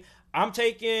game. I'm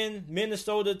taking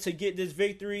Minnesota to get this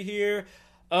victory here.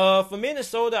 For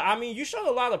Minnesota, I mean, you showed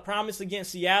a lot of promise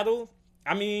against Seattle.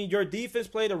 I mean, your defense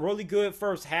played a really good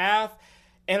first half.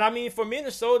 And, I mean, for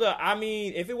Minnesota, I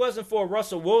mean, if it wasn't for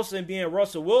Russell Wilson being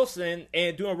Russell Wilson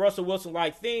and doing Russell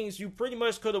Wilson-like things, you pretty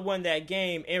much could have won that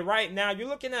game. And right now, you're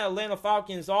looking at Atlanta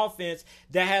Falcons offense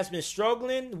that has been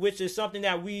struggling, which is something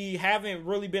that we haven't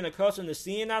really been accustomed to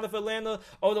seeing out of Atlanta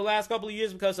over the last couple of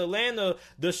years, because Atlanta,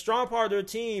 the strong part of their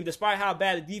team, despite how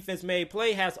bad the defense may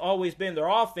play, has always been their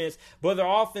offense, but their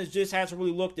offense just hasn't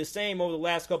really looked the same over the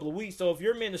last couple of weeks. So if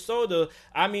you're Minnesota,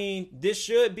 I mean, this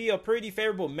should be a pretty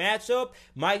favorable matchup.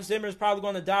 Mike Zimmer is probably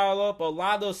going to dial up a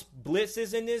lot of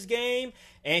blitzes in this game,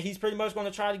 and he's pretty much going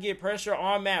to try to get pressure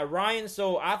on Matt Ryan.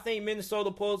 So I think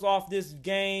Minnesota pulls off this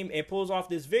game and pulls off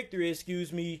this victory,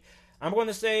 I'm going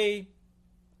to say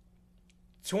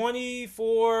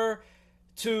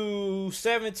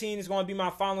 24-17 is going to be my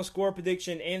final score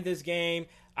prediction in this game.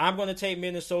 I'm going to take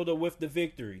Minnesota with the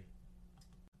victory.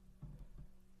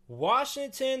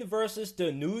 Washington versus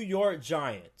the New York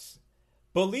Giants.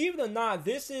 Believe it or not,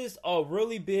 this is a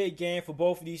really big game for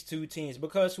both of these two teams,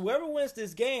 because whoever wins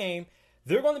this game,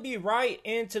 they're going to be right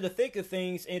into the thick of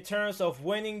things in terms of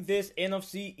winning this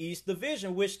NFC East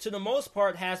division, which to the most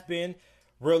part has been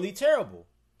really terrible.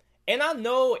 And I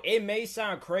know it may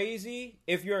sound crazy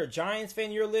if you're a Giants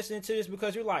fan, you're listening to this,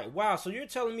 because you're like, wow, so you're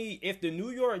telling me if the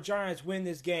New York Giants win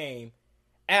this game,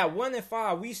 at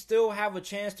 1-5, we still have a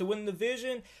chance to win the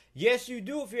division? Yes, you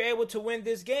do if you're able to win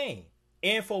this game.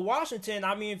 And for Washington,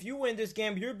 I mean, if you win this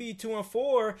game, you'll be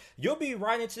 2-4. You'll be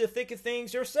right into the thick of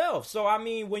things yourself. So, I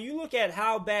mean, when you look at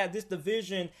how bad this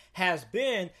division has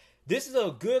been, this is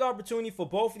a good opportunity for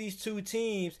both of these two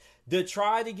teams to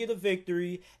try to get a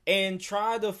victory and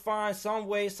try to find some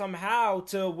way, somehow,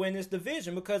 to win this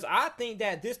division. Because I think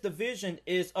that this division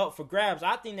is up for grabs.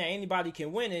 I think that anybody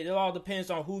can win it. It all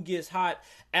depends on who gets hot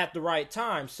at the right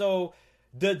time. So,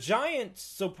 the Giants,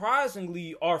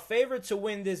 surprisingly, are favored to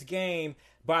win this game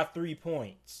by 3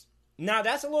 points. Now,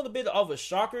 that's a little bit of a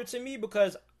shocker to me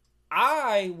because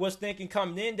I was thinking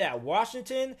coming in that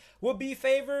Washington would be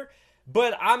favored.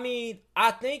 But, I mean,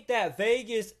 I think that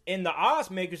Vegas and the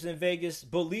odds makers in Vegas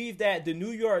believe that the New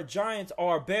York Giants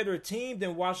are a better team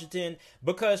than Washington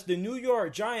because the New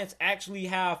York Giants actually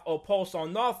have a pulse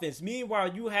on offense.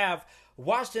 Meanwhile, you have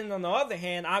Washington, on the other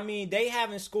hand, I mean, they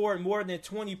haven't scored more than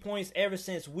 20 points ever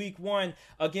since week 1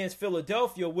 against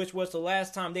Philadelphia, which was the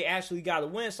last time they actually got a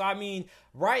win. So, I mean,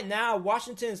 right now,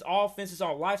 Washington's offense is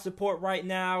on life support right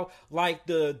now. Like,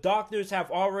 the doctors have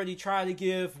already tried to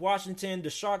give Washington the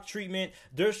shock treatment.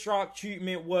 Their shock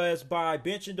treatment was by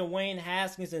benching Dwayne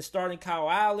Haskins and starting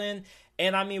Kyle Allen.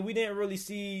 And, I mean, we didn't really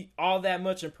see all that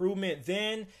much improvement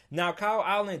then. Now, Kyle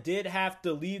Allen did have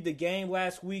to leave the game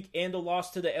last week in the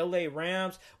loss to the LA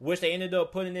Rams, which they ended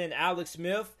up putting in Alex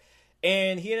Smith.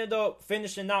 And he ended up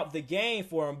finishing out the game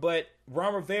for him. But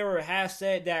Ron Rivera has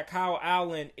said that Kyle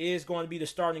Allen is going to be the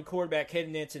starting quarterback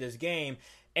heading into this game.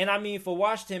 And, I mean, for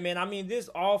Washington, man, I mean, this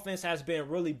offense has been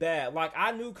really bad. Like,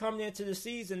 I knew coming into the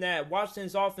season that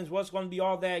Washington's offense wasn't going to be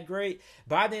all that great,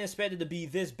 but I didn't expect it to be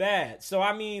this bad. So,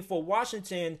 I mean, for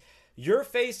Washington, you're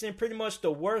facing pretty much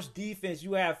the worst defense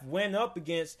you have went up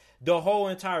against the whole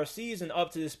entire season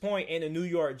up to this point in the New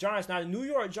York Giants. Now, the New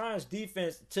York Giants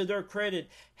defense, to their credit,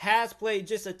 has played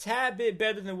just a tad bit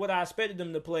better than what I expected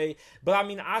them to play. But, I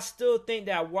mean, I still think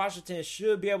that Washington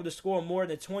should be able to score more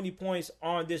than 20 points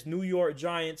on this New York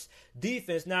Giants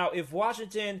defense. Now, if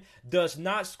Washington does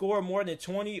not score more than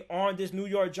 20 on this New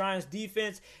York Giants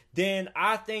defense, then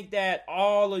I think that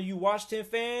all of you Washington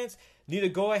fans need to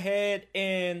go ahead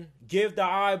and give the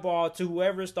eyeball to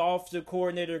whoever is the offensive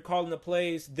coordinator calling the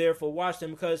plays there for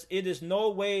Washington, because it is no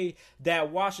way that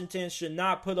Washington should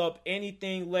not put up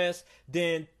anything less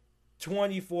than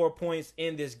 24 points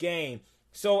in this game.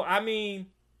 So, I mean,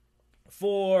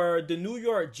 for the New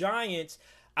York Giants,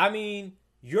 I mean,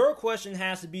 your question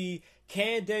has to be,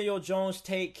 can Daniel Jones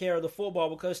take care of the football?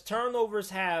 Because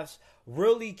turnovers have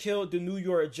really killed the New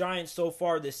York Giants so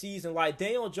far this season. Like,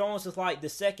 Daniel Jones is like the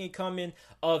second coming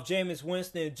of Jameis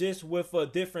Winston, just with a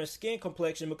different skin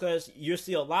complexion, because you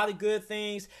see a lot of good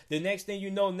things. The next thing you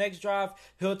know, next drive,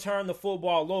 he'll turn the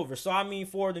football over. So, I mean,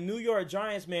 for the New York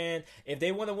Giants, man, if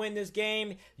they want to win this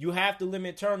game, you have to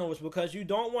limit turnovers, because you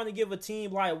don't want to give a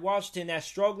team like Washington that's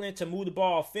struggling to move the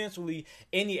ball offensively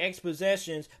any extra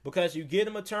possessions, because you get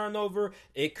them a turnover,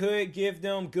 it could give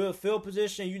them good field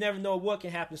position. You never know what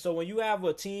can happen. So when you have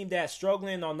a team that's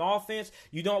struggling on offense,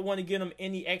 you don't want to give them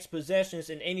any extra possessions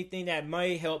and anything that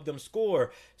may help them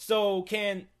score. So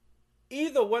can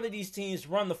either one of these teams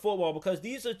run the football? Because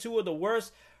these are two of the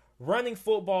worst running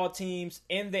football teams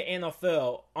in the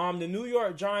NFL. The New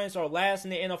York Giants are last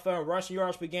in the NFL in rushing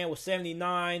yards per game with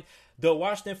 79. The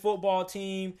Washington football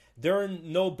team, they're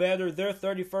no better. They're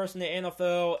 31st in the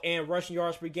NFL in rushing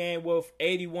yards per game with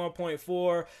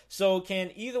 81.4. So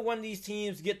can either one of these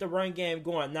teams get the run game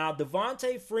going? Now,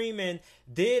 Devontae Freeman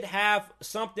did have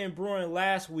something brewing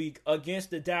last week against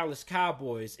the Dallas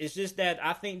Cowboys. It's just that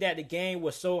I think that the game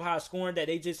was so high scoring that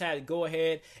they just had to go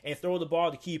ahead and throw the ball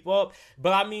to keep up.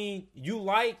 But, I mean, you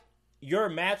like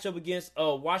your matchup against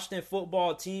a Washington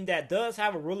football team that does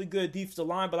have a really good defensive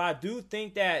line, but I do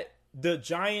think that the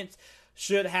Giants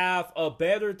should have a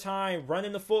better time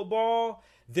running the football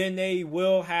than they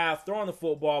will have throwing the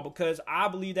football, because I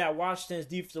believe that Washington's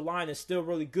defensive line is still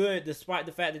really good, despite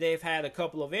the fact that they've had a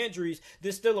couple of injuries.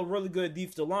 There's still a really good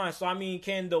defensive line. So, I mean,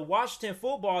 can the Washington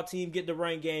football team get the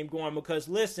run game going? Because,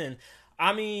 listen,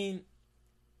 I mean,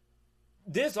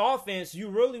 this offense, you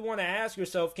really want to ask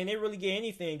yourself, can they really get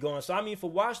anything going? So, I mean, for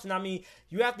Washington, I mean,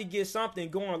 you have to get something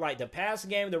going, like the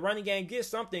passing game, the running game, get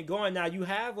something going. Now, you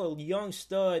have a young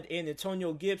stud in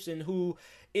Antonio Gibson who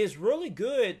is really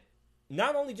good,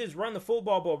 not only just run the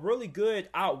football, but really good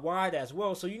out wide as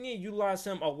well. So, you need to utilize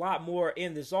him a lot more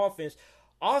in this offense.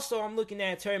 Also, I'm looking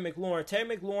at Terry McLaurin.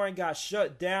 Terry McLaurin got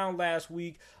shut down last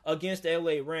week against the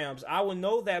LA Rams. I would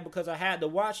know that because I had to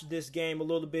watch this game a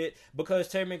little bit, because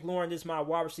Terry McLaurin is my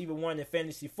wide receiver one in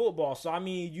fantasy football. So, I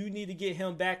mean, you need to get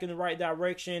him back in the right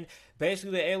direction.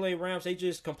 Basically, the LA Rams, they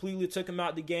just completely took him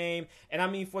out the game. And, I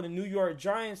mean, for the New York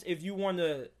Giants, if you want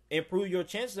to improve your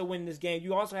chances of winning this game,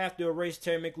 you also have to erase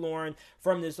Terry McLaurin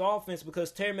from this offense,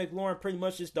 because Terry McLaurin pretty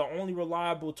much is the only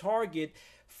reliable target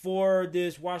for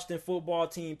this Washington football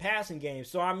team passing game.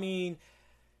 So, I mean,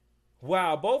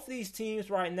 wow, both of these teams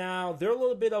right now, they're a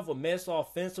little bit of a mess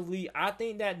offensively. I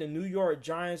think that the New York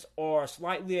Giants are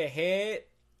slightly ahead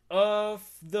of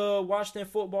the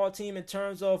Washington football team in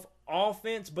terms of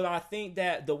offense, but I think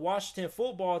that the Washington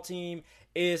football team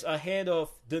is ahead of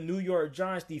the New York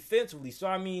Giants defensively. So,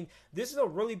 I mean, this is a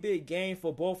really big game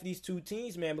for both of these two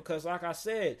teams, man, because like I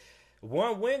said,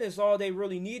 one win is all they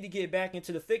really need to get back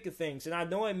into the thick of things. And I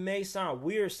know it may sound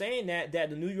weird saying that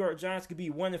the New York Giants could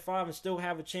be 1-5 and still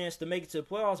have a chance to make it to the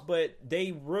playoffs, but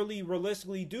they really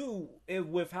realistically do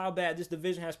with how bad this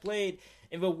division has played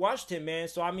and with Washington, man.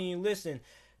 So, I mean, listen,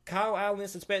 Kyle Allen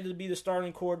is expected to be the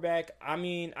starting quarterback. I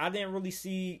mean, I didn't really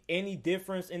see any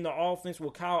difference in the offense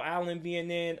with Kyle Allen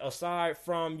being in, aside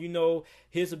from,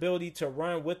 his ability to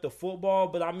run with the football.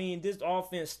 But, I mean, this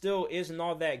offense still isn't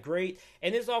all that great.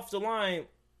 And this offensive line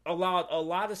allowed a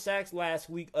lot of sacks last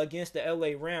week against the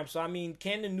LA Rams. So, I mean,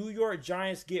 can the New York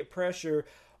Giants get pressure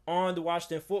on the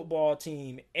Washington football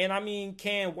team? And I mean,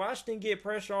 can Washington get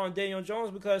pressure on Daniel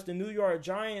Jones? Because the New York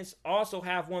Giants also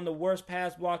have one of the worst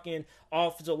pass blocking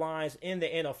offensive lines in the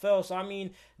NFL. So I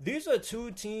mean, these are two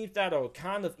teams that are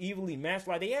kind of evenly matched.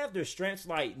 Like, they have their strengths.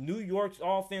 Like, New York's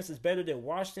offense is better than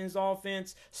Washington's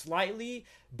offense slightly,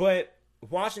 but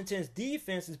Washington's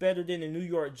defense is better than the New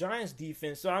York Giants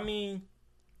defense. So I mean,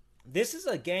 this is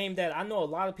a game that I know a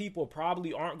lot of people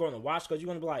probably aren't going to watch, because you're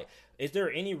going to be like, is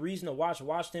there any reason to watch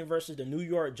Washington versus the New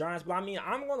York Giants? But I mean,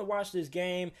 I'm going to watch this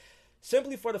game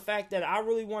simply for the fact that I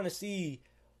really want to see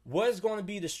what's going to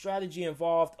be the strategy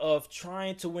involved of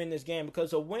trying to win this game,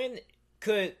 because a win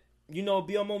could,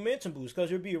 be a momentum boost, because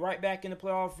you'll be right back in the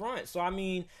playoff run. So, I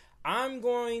mean, I'm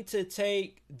going to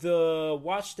take the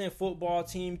Washington football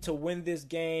team to win this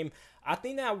game. I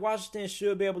think that Washington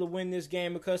should be able to win this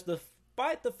game, because despite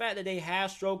the fact that they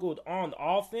have struggled on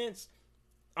offense,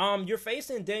 you're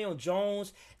facing Daniel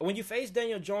Jones. And when you face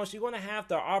Daniel Jones, you're going to have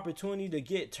the opportunity to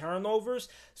get turnovers.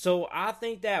 So I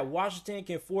think that Washington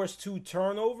can force 2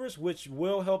 turnovers, which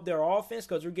will help their offense,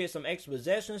 because you'll get some extra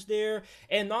possessions there.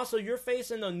 And also, you're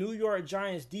facing a New York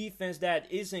Giants defense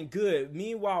that isn't good.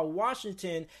 Meanwhile,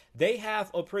 Washington, they have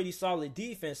a pretty solid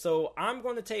defense. So I'm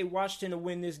going to take Washington to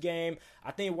win this game.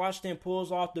 I think Washington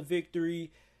pulls off the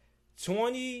victory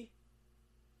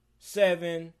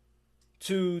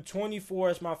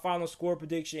 27-24 is my final score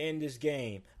prediction in this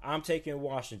game. I'm taking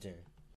Washington.